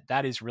set.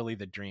 That is really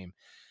the dream.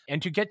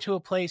 And to get to a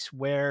place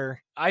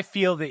where I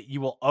feel that you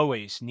will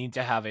always need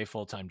to have a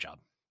full-time job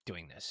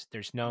doing this.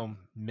 There's no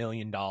 $1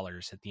 million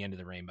at the end of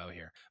the rainbow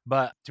here,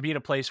 but to be at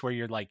a place where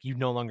you're like, you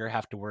no longer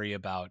have to worry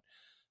about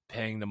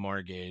paying the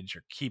mortgage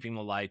or keeping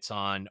the lights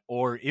on,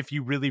 or if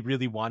you really,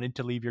 really wanted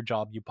to leave your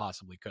job, you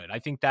possibly could. I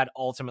think that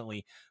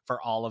ultimately for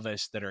all of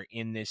us that are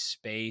in this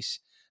space,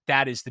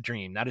 that is the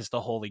dream. That is the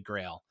holy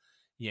grail,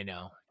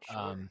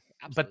 Sure,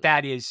 but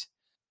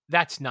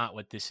that's not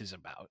what this is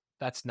about.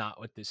 That's not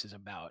what this is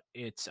about.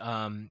 It's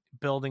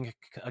building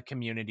a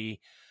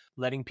community,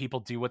 letting people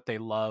do what they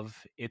love.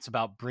 It's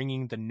about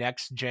bringing the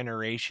next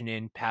generation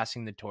in,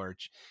 passing the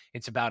torch.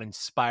 It's about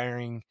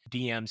inspiring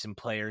DMs and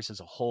players as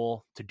a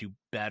whole to do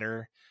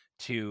better,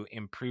 to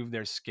improve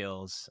their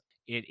skills.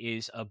 It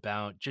is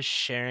about just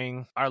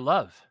sharing our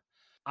love.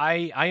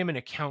 I am an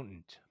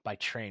accountant by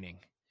training,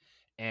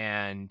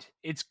 and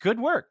it's good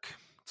work.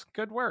 It's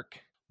good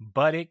work,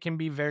 but it can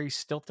be very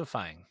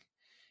stultifying.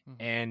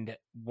 And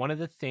one of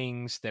the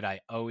things that I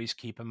always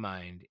keep in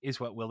mind is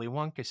what Willy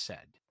Wonka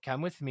said.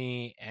 Come with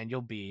me and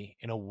you'll be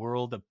in a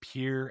world of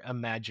pure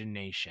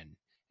imagination.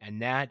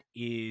 And that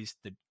is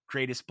the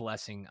greatest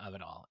blessing of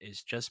it all,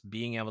 is just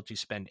being able to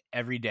spend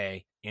every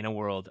day in a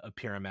world of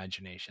pure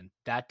imagination.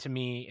 That to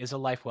me is a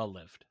life well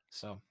lived.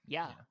 So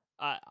yeah.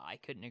 I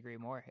couldn't agree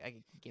more. I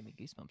gave me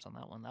goosebumps on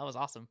that one. That was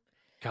awesome.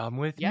 Come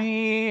with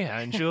me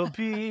and you'll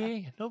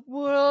be in a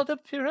world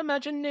of pure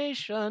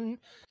imagination.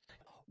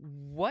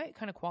 What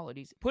kind of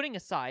qualities, putting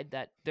aside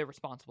that they're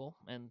responsible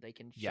and they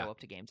can show up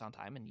to games on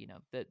time and,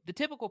 the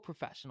typical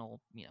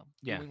professional,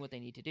 doing what they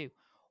need to do,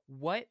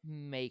 what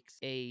makes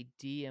a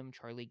DM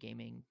Charlie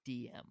Gaming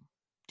DM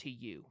to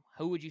you?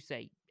 Who would you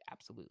say,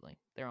 absolutely,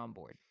 they're on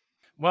board?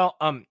 Well,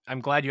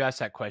 I'm glad you asked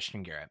that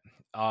question, Garrett.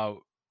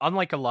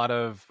 Unlike a lot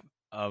of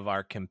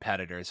our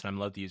competitors, and I'm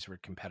loath to use the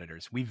word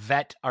competitors, we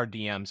vet our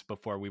DMs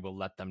before we will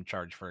let them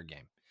charge for a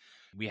game.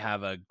 We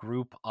have a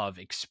group of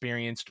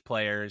experienced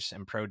players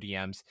and pro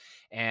DMs,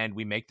 and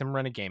we make them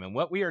run a game. And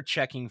what we are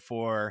checking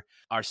for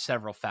are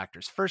several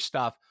factors. First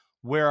off,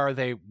 where are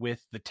they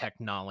with the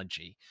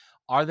technology?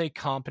 Are they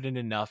competent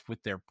enough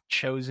with their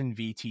chosen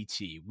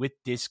VTT, with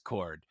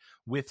Discord,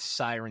 with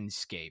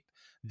Sirenscape,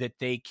 that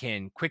they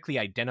can quickly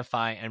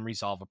identify and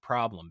resolve a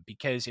problem?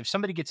 Because if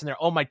somebody gets in there,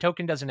 oh, my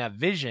token doesn't have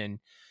vision,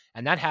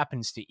 And that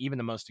happens to even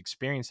the most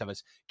experienced of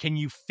us. Can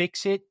you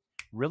fix it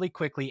really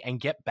quickly and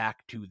get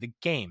back to the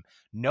game?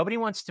 Nobody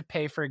wants to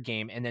pay for a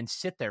game and then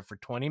sit there for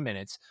 20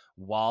 minutes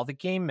while the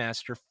game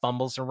master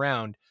fumbles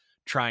around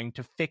trying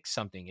to fix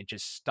something. It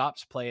just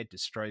stops play. It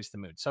destroys the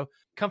mood. So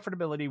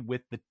comfortability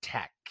with the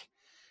tech.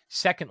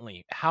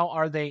 Secondly, how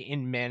are they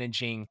in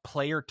managing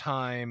player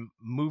time,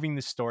 moving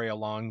the story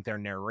along, their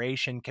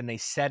narration? Can they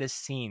set a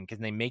scene?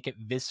 Can they make it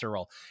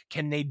visceral?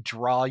 Can they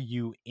draw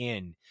you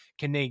in?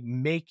 Can they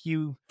make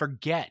you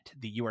forget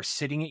that you are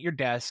sitting at your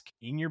desk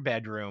in your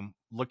bedroom,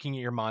 looking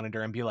at your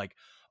monitor and be like,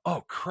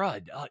 oh,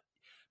 crud,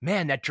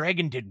 man, that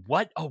dragon did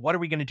what? Oh, what are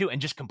we going to do? And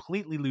just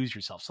completely lose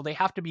yourself. So they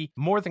have to be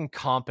more than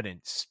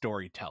competent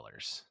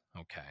storytellers.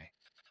 Okay.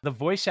 The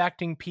voice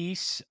acting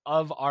piece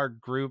of our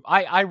group,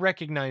 I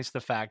recognize the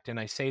fact, and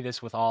I say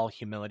this with all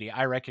humility,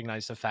 I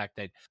recognize the fact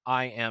that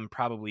I am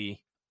probably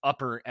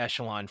upper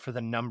echelon for the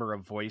number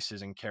of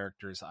voices and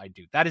characters I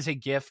do. That is a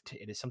gift.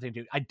 It is something to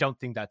do. I don't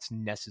think that's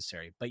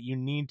necessary, but you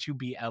need to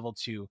be able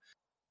to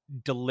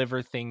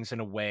deliver things in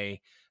a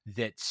way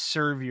that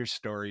serve your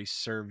story,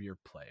 serve your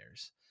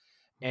players.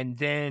 And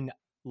then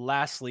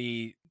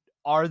lastly,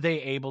 are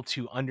they able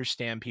to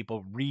understand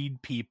people,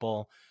 read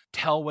people,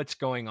 tell what's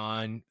going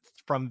on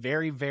from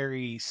very,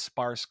 very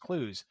sparse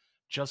clues,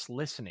 just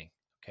listening?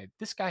 Okay,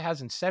 this guy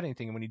hasn't said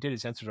anything. And when he did,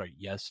 his answers are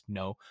yes,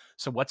 no.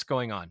 So what's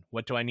going on?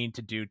 What do I need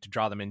to do to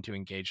draw them in to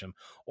engage them?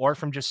 Or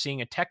from just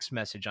seeing a text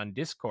message on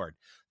Discord,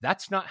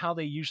 that's not how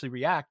they usually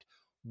react.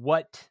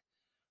 What's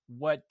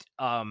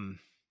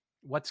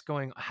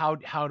going, how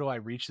do I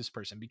reach this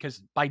person?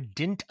 Because by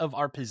dint of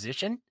our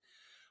position,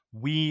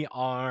 we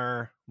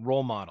are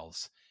role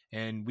models,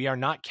 and we are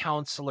not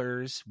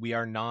counselors. We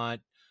are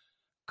not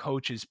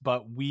coaches,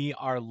 but we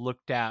are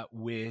looked at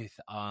with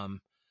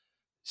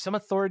some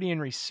authority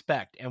and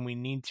respect. And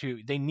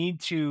they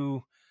need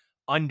to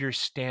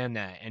understand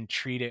that and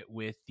treat it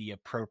with the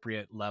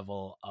appropriate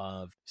level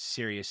of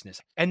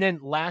seriousness. And then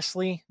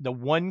lastly, the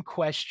one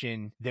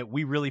question that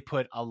we really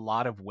put a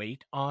lot of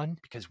weight on,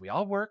 because we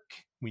all work,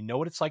 we know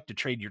what it's like to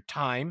trade your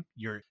time,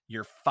 your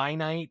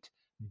finite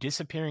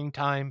disappearing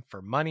time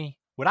for money.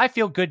 Would I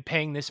feel good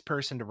paying this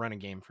person to run a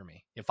game for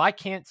me? If I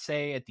can't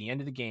say at the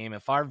end of the game,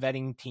 if our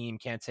vetting team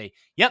can't say,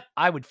 yep,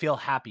 I would feel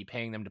happy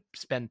paying them to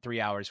spend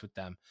 3 hours with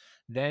them,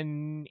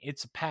 then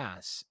it's a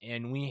pass.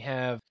 And we've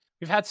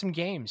had some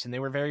games and they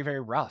were very,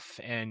 very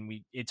rough. And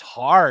it's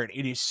hard.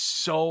 It is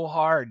so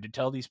hard to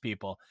tell these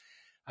people,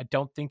 I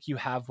don't think you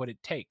have what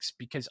it takes,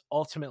 because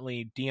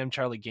ultimately DM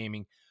Charlie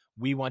Gaming,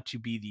 we want to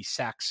be the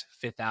Saks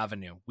Fifth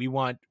Avenue. We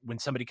want, when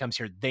somebody comes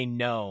here, they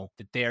know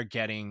that they're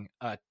getting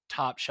a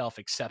top shelf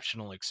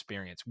exceptional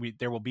experience.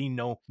 There will be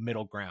no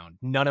middle ground.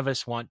 None of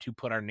us want to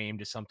put our name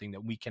to something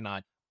that we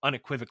cannot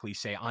unequivocally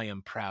say, I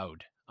am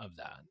proud of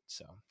that.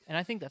 So, and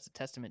I think that's a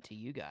testament to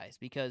you guys,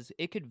 because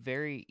it could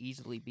very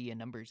easily be a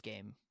numbers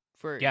game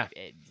for a,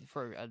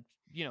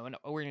 an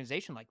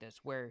organization like this,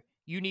 where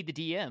you need the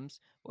DMs.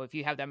 Well, if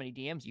you have that many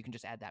DMs, you can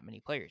just add that many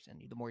players,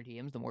 and the more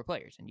DMs, the more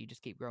players, and you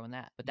just keep growing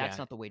that. But that's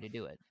not the way to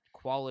do it.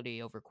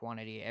 Quality over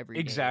quantity every day.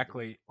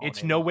 Exactly.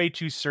 It's no way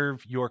to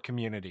serve your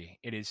community.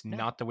 It is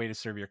not the way to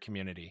serve your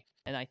community.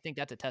 And I think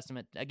that's a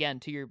testament, again,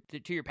 to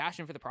your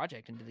passion for the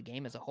project and to the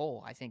game as a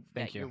whole. I think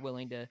that you're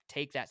willing to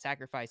take that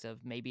sacrifice of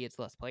maybe it's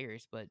less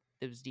players, but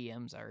those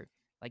DMs are,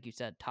 like you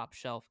said, top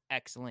shelf,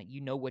 excellent. You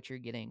know what you're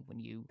getting when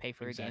you pay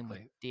for a game with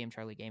DM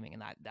Charlie Gaming,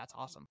 and that's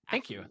awesome.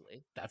 Thank you.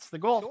 That's the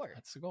goal. Sure.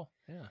 That's the goal.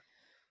 Yeah.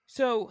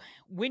 So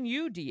when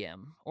you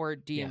DM or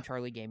DM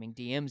Charlie Gaming,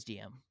 DM's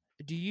DM,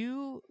 do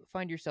you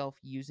find yourself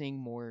using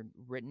more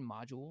written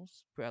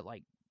modules,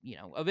 like,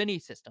 of any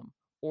system?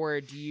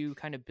 Or do you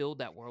kind of build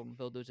that world and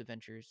build those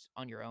adventures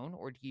on your own?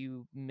 Or do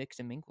you mix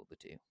and mingle the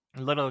two?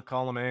 Little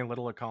column A,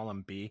 little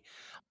column B.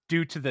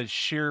 Due to the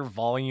sheer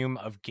volume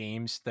of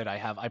games that I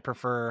have, I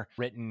prefer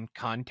written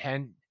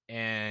content,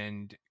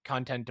 and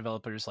content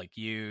developers like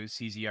you,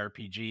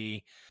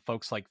 CZRPG,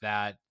 folks like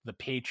that, the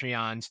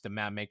Patreons, the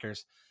map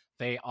makers,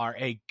 they are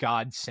a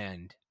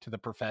godsend to the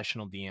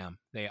professional DM.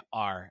 They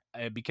are,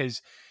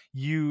 because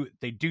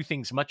they do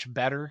things much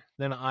better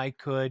than I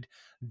could.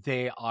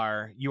 You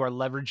are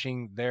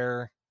leveraging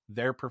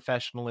their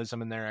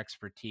professionalism and their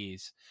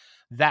expertise.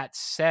 That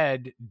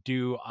said,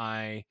 do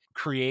I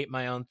create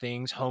my own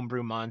things,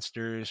 homebrew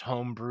monsters,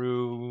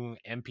 homebrew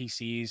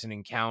NPCs and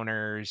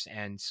encounters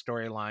and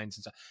storylines and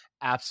stuff?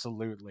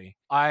 Absolutely.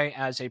 I,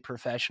 as a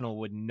professional,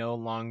 would no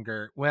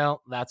longer,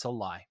 well, that's a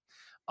lie,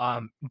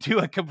 do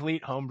a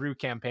complete homebrew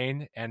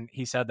campaign. And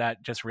he said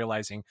that just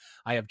realizing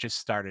I have just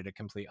started a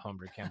complete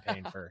homebrew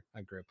campaign for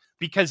a group,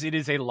 because it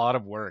is a lot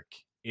of work.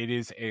 It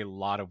is a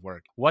lot of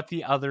work. What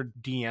the other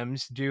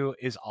DMs do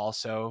is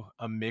also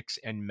a mix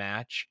and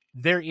match.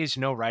 There is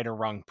no right or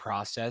wrong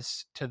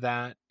process to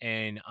that.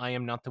 And I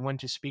am not the one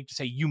to speak to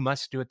say, you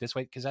must do it this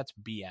way, because that's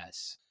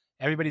BS.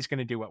 Everybody's going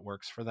to do what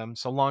works for them,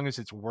 so long as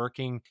it's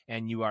working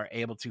and you are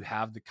able to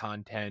have the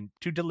content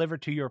to deliver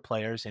to your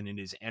players and it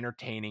is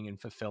entertaining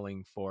and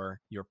fulfilling for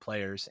your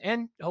players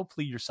and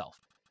hopefully yourself.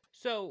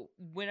 So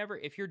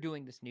if you're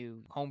doing this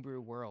new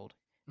homebrew world,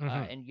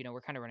 Mhm. And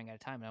we're kind of running out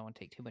of time, and I don't want to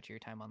take too much of your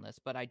time on this,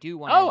 but I do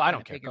want Oh, to I kind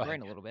don't of care. pick Go your ahead,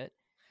 brain a man. little bit.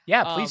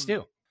 Yeah, please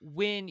do.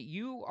 When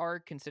you are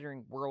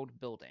considering world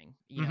building,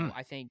 Mhm.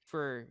 I think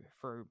for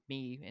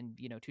me and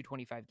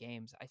 225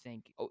 games, I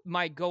think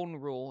my golden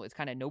rule is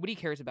kind of nobody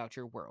cares about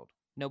your world.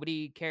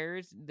 Nobody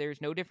cares.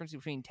 There's no difference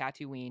between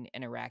Tatooine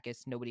and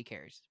Arrakis. Nobody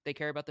cares. They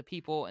care about the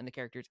people and the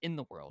characters in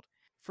the world.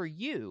 For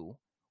you,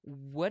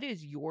 what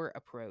is your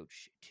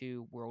approach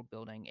to world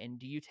building, and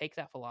do you take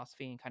that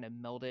philosophy and kind of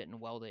meld it and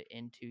weld it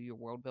into your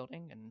world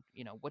building? And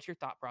what's your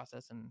thought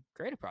process and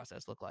creative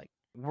process look like?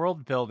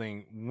 World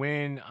building,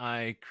 when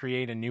I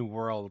create a new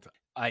world,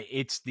 I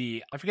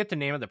forget the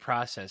name of the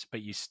process,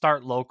 but you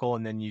start local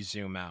and then you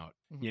zoom out.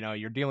 Mhm.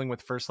 You're dealing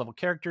with first level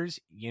characters.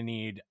 You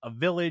need a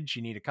village,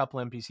 you need a couple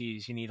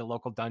NPCs, you need a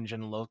local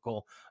dungeon, a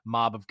local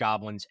mob of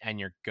goblins, and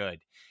you're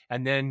good.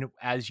 And then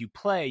as you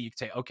play, you can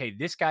say, okay,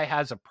 this guy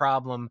has a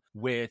problem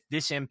with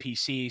this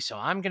NPC, so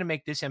I'm going to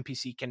make this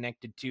NPC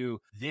connected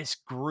to this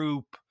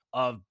group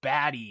of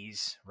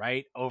baddies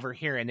right over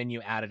here, and then you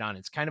add it on.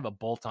 It's kind of a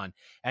bolt on.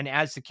 And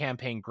as the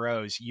campaign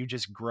grows, you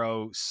just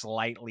grow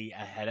slightly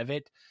ahead of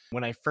it.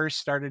 When I first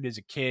started as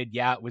a kid,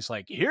 yeah, it was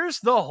like,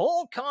 here's the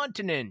whole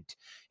continent.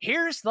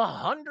 Here's the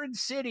 100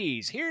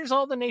 cities. Here's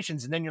all the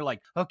nations. And then you're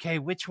like, okay,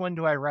 which one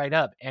do I write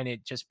up? And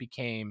it just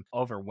became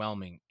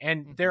overwhelming.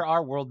 And there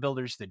are world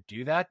builders that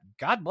do that.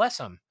 God bless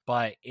them.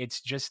 But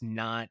it's just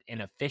not an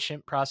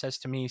efficient process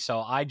to me.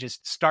 So I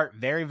just start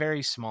very,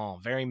 very small,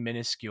 very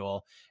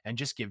minuscule, and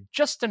just give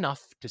just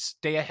enough to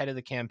stay ahead of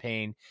the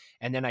campaign.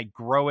 And then I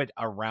grow it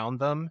around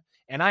them.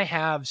 And I'll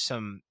have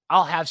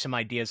some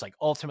ideas, like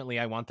ultimately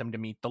I want them to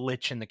meet the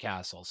Lich in the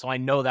castle. So I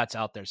know that's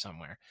out there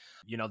somewhere.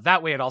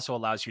 That way it also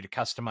allows you to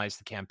customize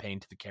the campaign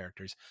to the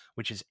characters,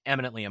 which is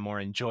eminently a more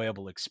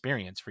enjoyable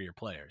experience for your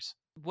players.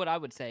 What I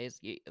would say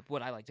is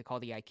what I like to call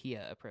the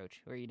IKEA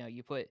approach, where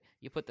you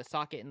put the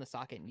socket in the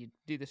socket and you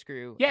do the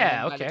screw. And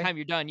Yeah, then by the okay. time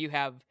you're done, you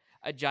have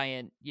a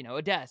giant,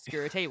 a desk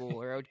or a table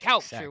or a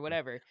couch Exactly. or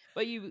whatever.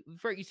 But you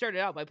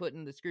started out by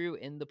putting the screw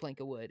in the plank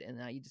of wood, and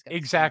now you just got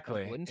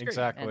Exactly. wood and screw.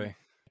 Exactly. And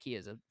IKEA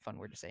is a fun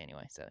word to say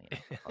anyway, so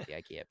call it the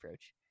IKEA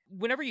approach.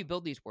 Whenever you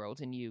build these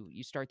worlds and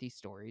you start these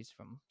stories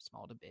from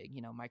small to big,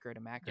 micro to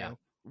macro, Yeah.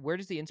 where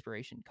does the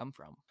inspiration come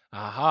from?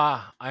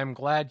 Aha, I'm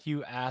glad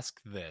you asked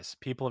this.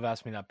 People have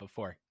asked me that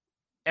before.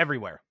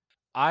 Everywhere.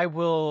 I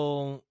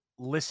will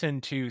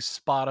listen to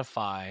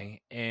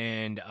Spotify,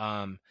 and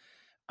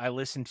I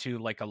listen to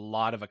like a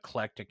lot of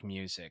eclectic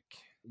music,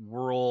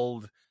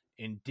 world,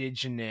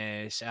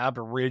 indigenous,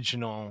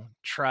 aboriginal,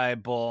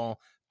 tribal,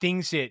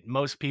 things that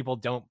most people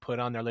don't put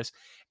on their list.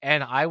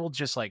 And I will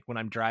just, like, when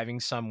I'm driving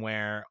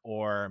somewhere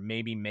or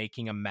maybe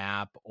making a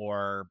map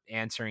or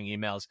answering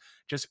emails,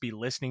 just be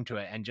listening to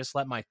it and just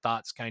let my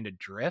thoughts kind of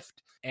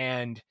drift.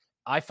 And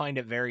I find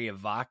it very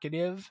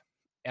evocative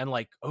and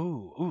like,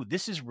 oh,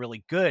 this is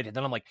really good. And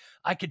then I'm like,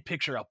 I could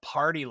picture a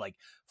party like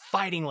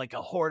fighting like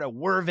a horde of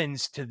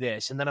Wervins to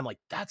this. And then I'm like,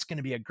 that's going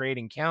to be a great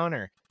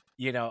encounter.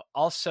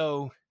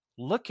 Also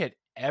look at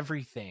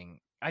everything.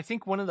 I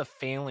think one of the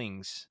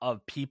failings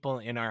of people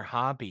in our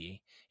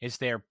hobby is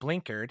they're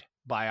blinkered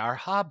by our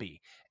hobby.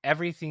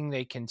 Everything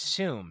they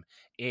consume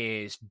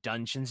is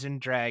Dungeons and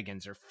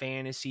Dragons or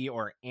fantasy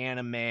or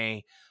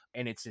anime.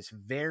 And it's this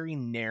very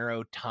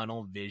narrow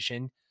tunnel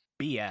vision.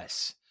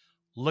 BS.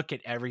 Look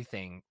at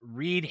everything.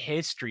 Read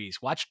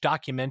histories. Watch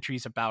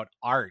documentaries about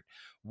art.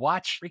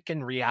 Watch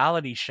freaking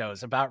reality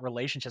shows about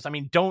relationships. I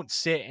mean, don't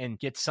sit and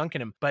get sunk in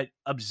them, but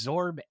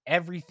absorb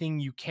everything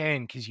you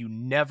can, because you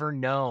never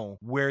know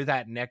where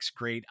that next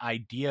great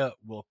idea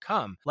will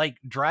come. Like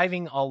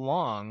driving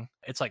along,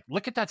 it's like,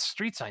 look at that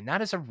street sign.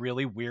 That is a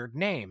really weird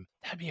name.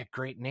 That'd be a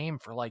great name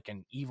for like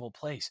an evil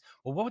place.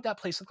 Well, what would that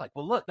place look like?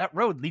 Well, look, that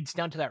road leads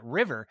down to that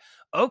river.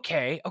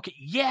 Okay,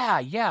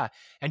 yeah.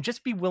 And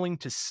just be willing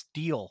to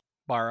steal,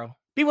 borrow,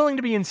 be willing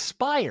to be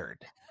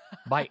inspired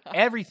by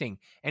everything,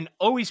 and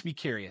always be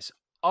curious,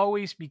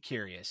 always be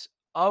curious,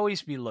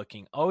 always be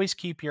looking, always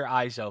keep your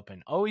eyes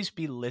open, always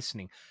be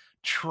listening,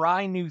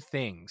 try new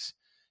things.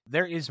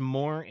 There is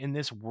more in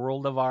this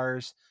world of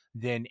ours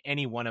than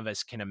any one of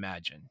us can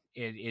imagine.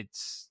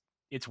 It's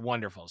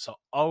wonderful. So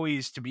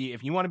always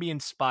if you want to be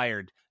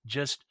inspired,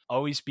 just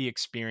always be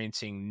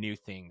experiencing new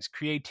things.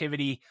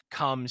 Creativity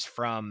comes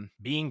from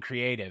being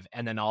creative,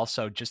 and then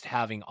also just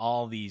having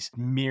all these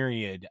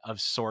myriad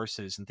of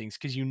sources and things,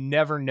 because you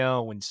never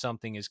know when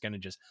something is going to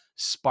just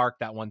spark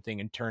that one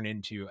thing and turn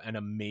into an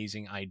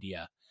amazing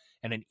idea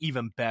and an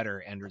even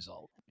better end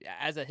result.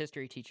 As a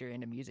history teacher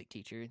and a music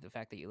teacher, the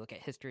fact that you look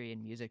at history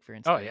and music for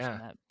inspiration,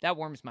 that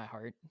warms my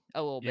heart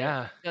a little bit.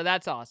 Yeah. So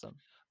that's awesome.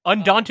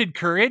 Undaunted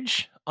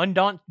courage.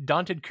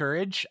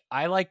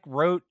 I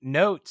wrote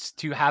notes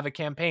to have a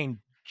campaign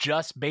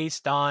just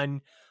based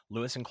on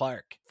Lewis and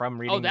Clark from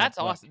reading. Oh, that's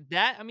that book. awesome.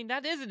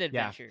 That is an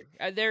adventure.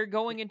 Yeah. They're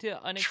going into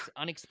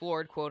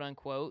unexplored, quote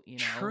unquote.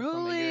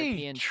 From a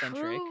European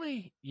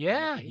centric.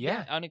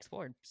 Yeah.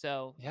 Unexplored.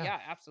 So yeah,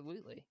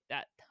 absolutely.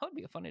 That would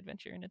be a fun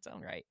adventure in its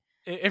own right.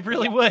 It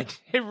really would.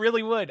 It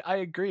really would. I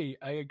agree.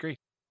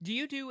 Do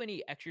you do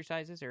any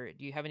exercises or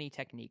do you have any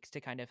techniques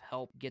to kind of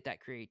help get that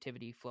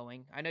creativity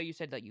flowing? I know you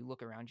said that you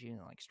look around you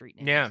and like street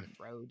names Yeah. and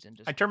roads and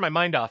just. I turn my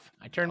mind off.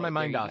 There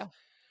you go.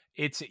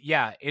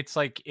 It's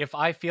like if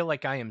I feel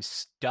like I am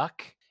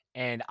stuck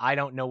and I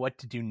don't know what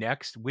to do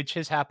next, which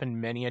has happened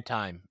many a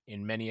time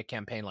in many a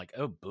campaign, like,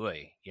 oh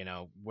boy,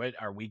 what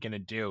are we going to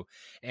do?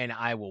 And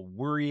I will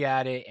worry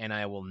at it and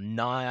I will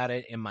gnaw at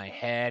it in my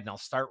head and I'll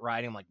start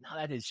writing. I'm like, no,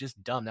 that is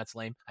just dumb. That's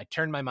lame. I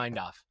turn my mind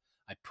off.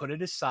 I put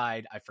it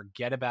aside. I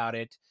forget about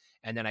it.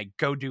 And then I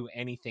go do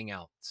anything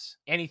else.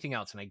 And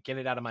I get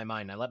it out of my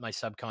mind. I let my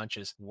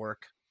subconscious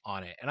work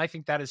on it. And I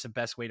think that is the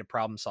best way to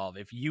problem solve.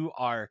 If you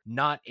are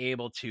not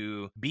able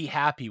to be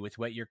happy with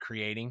what you're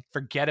creating,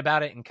 forget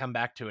about it and come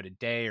back to it a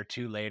day or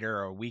two later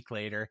or a week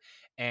later,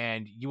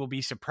 and you will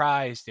be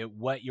surprised at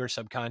what your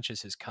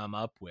subconscious has come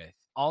up with.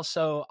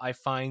 Also, I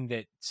find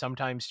that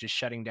sometimes just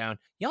shutting down,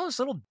 those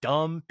little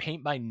dumb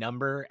paint by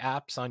number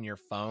apps on your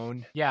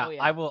phone. Yeah, Oh,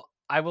 yeah.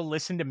 I will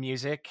listen to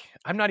music.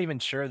 I'm not even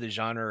sure of the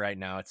genre right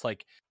now. It's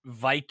like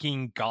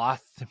Viking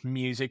goth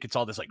music. It's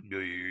all this like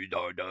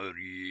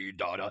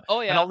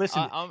Oh yeah. and I'll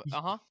listen.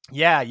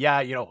 Yeah,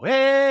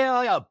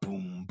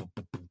 boom, boom,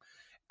 boom, boom.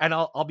 And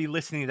I'll be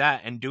listening to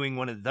that and doing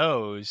one of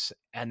those,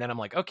 and then I'm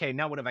like, okay,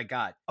 now what have I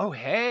got? Oh,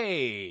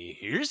 hey,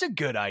 here's a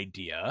good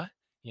idea.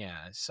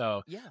 Yeah.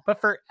 So, Yeah.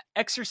 but for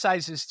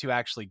exercises to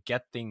actually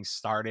get things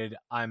started,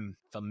 I'm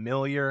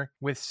familiar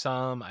with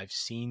some. I've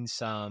seen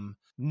some.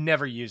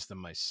 Never used them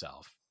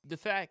myself. The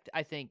fact,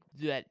 I think,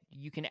 that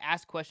you can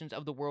ask questions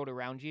of the world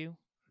around you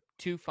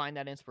to find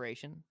that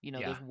inspiration,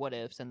 those what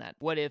ifs and that,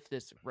 what if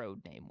this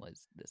road name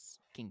was this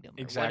kingdom?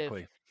 Or Exactly. What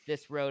if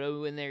this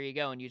road, and there you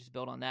go, and you just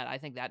build on that. I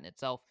think that in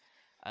itself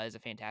is a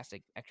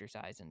fantastic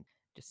exercise, and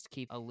just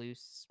keep a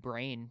loose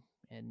brain,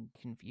 and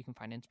you can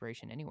find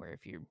inspiration anywhere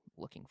if you're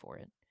looking for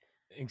it.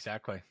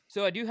 Exactly.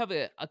 So I do have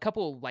a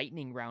couple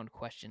lightning round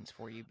questions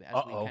for you as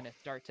we kind of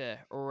start to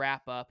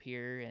wrap up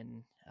here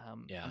and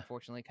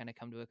unfortunately kind of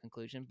come to a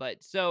conclusion.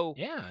 But so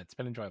yeah, it's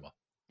been enjoyable.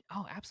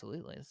 Oh,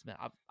 absolutely.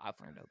 I've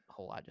learned a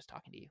whole lot just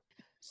talking to you.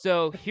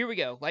 So here we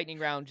go. Lightning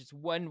round, just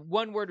one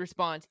word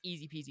response,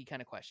 easy peasy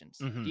kind of questions.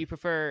 Mhm. Do you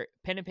prefer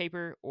pen and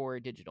paper or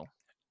digital?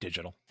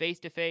 Digital.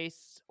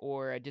 Face-to-face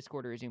or a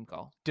Discord or a Zoom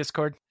call?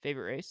 Discord.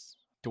 Favorite race?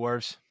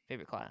 Dwarves.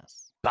 Favorite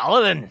class?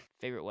 Paladin.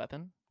 Favorite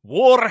weapon?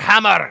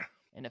 Warhammer.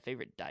 And a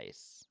favorite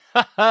dice?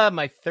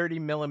 My 30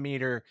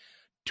 millimeter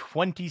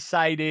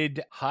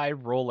 20-sided high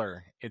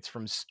roller. It's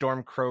from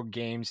Stormcrow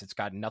Games. It's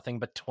got nothing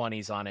but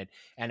 20s on it,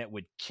 and it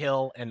would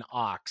kill an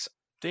ox.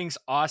 Thing's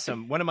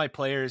awesome. One of my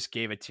players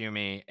gave it to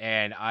me,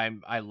 and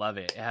I love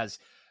it. It has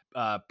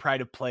pride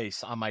of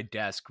place on my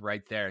desk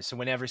right there. So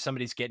whenever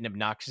somebody's getting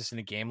obnoxious in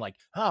a game, like,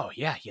 oh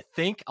yeah, you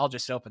think? I'll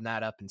just open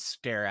that up and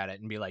stare at it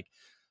and be like,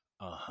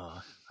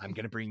 I'm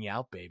gonna bring you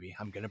out, baby.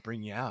 I'm gonna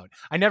bring you out.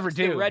 I never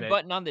do. The red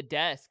button on the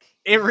desk.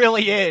 It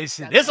really is.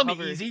 This'll be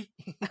hover. easy.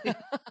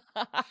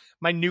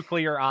 My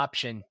nuclear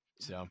option.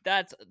 So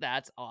That's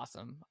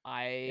awesome.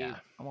 I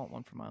want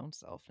one for my own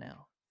self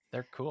now.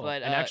 they're cool.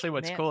 But, and actually,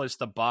 what's man- cool is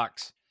the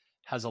box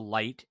has a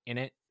light in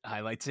it,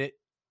 highlights it.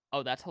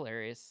 Oh, that's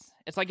hilarious.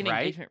 It's like an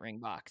Right? engagement ring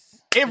box.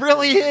 It Just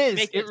really to is.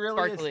 make It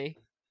really is. sparkly.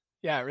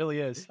 Yeah, it really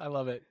is. I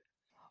love it.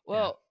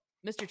 Well,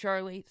 Mr.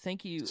 Charlie,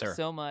 thank you Sir.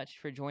 so much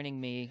for joining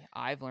me.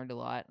 I've learned a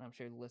lot, and I'm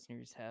sure the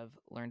listeners have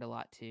learned a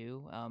lot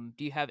too.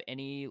 Do you have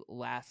any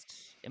last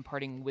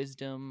imparting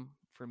wisdom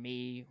for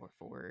me or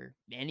for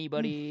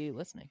anybody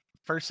listening?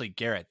 Firstly,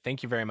 Garrett,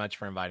 thank you very much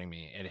for inviting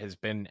me. It has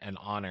been an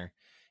honor,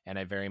 and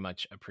I very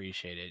much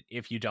appreciate it.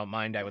 If you don't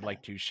mind, I would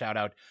like to shout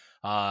out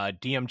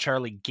DM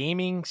Charlie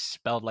Gaming,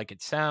 spelled like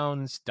it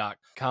sounds,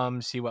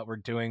 .com. See what we're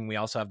doing. We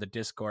also have the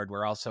Discord.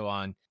 We're also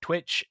on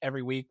Twitch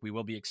every week. We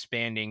will be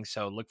expanding,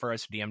 so look for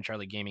us, DM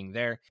Charlie Gaming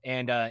there.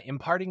 And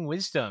imparting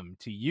wisdom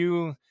to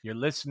you, your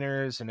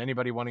listeners, and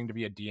anybody wanting to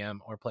be a DM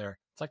or player.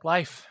 It's like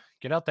life.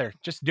 Get out there.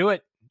 Just do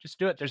it. Just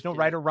do it. There's no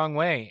right or wrong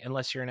way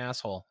unless you're an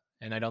asshole.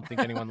 And I don't think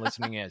anyone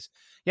listening is.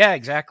 Yeah,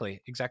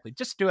 exactly.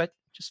 Just do it.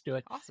 Just do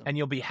it. Awesome. And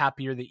you'll be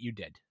happier that you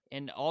did.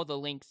 And all the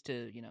links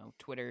to,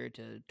 Twitter,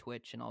 to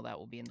Twitch, and all that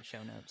will be in the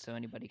show notes, so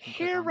anybody can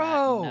Hero! click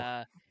on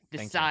that and,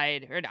 Thank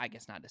decide, or I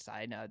guess not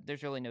decide. No,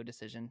 there's really no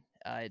decision.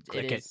 It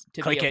Click is it.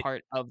 to Click be a it.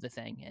 part of the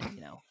thing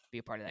and be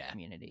a part of that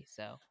community.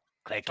 So,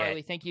 Click Charlie,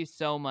 it. thank you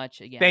so much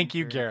again. Thank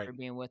you, for Garrett.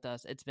 being with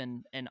us. It's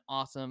been an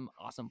awesome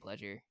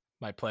pleasure.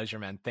 My pleasure,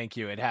 man. Thank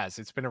you. It has.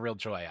 It's been a real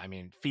joy. I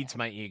mean, feeds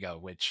my ego,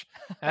 which,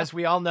 as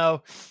we all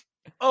know,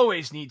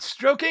 always needs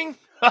stroking.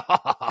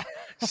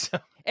 So,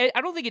 I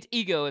don't think it's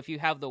ego if you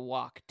have the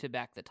walk to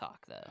back the talk,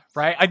 though.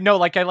 right? I know,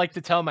 like I like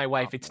to tell my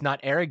wife, it's not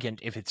arrogant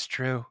if it's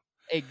true.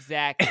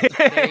 Exactly.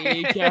 There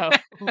you go.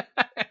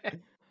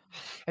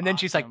 And then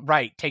she's like, Awesome.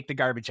 right, take the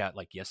garbage out.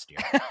 Like, yes, dear.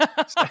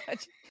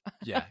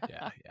 Yeah.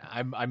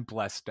 I'm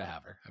blessed to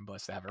have her.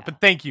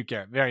 But thank you,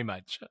 Garrett, very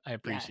much. I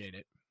appreciate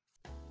it.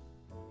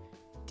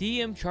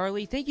 DM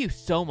Charlie, thank you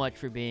so much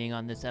for being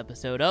on this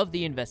episode of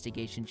The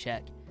Investigation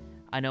Check.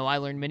 I know I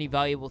learned many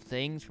valuable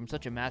things from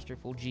such a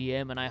masterful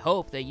GM, and I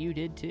hope that you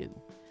did too.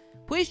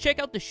 Please check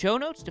out the show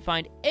notes to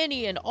find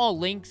any and all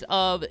links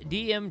of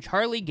DM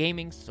Charlie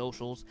Gaming's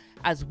socials,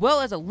 as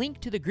well as a link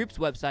to the group's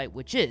website,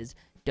 which is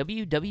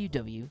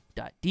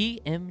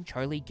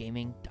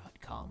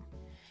www.dmcharliegaming.com.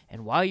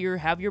 And while you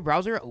have your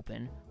browser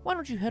open, why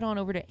don't you head on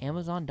over to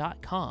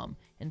Amazon.com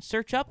and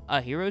search up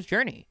A Hero's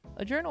Journey,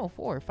 a journal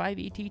for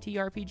 5e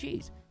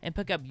TTRPGs, and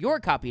pick up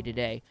your copy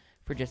today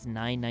for just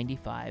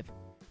 $9.95.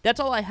 That's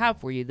all I have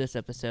for you this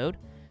episode,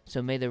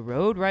 so may the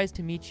road rise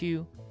to meet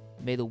you,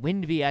 may the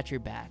wind be at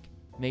your back,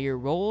 may your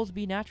rolls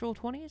be natural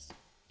 20s,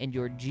 and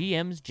your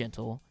GMs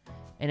gentle,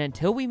 and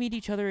until we meet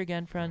each other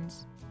again,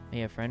 friends,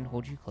 may a friend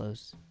hold you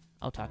close.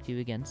 I'll talk to you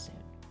again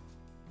soon.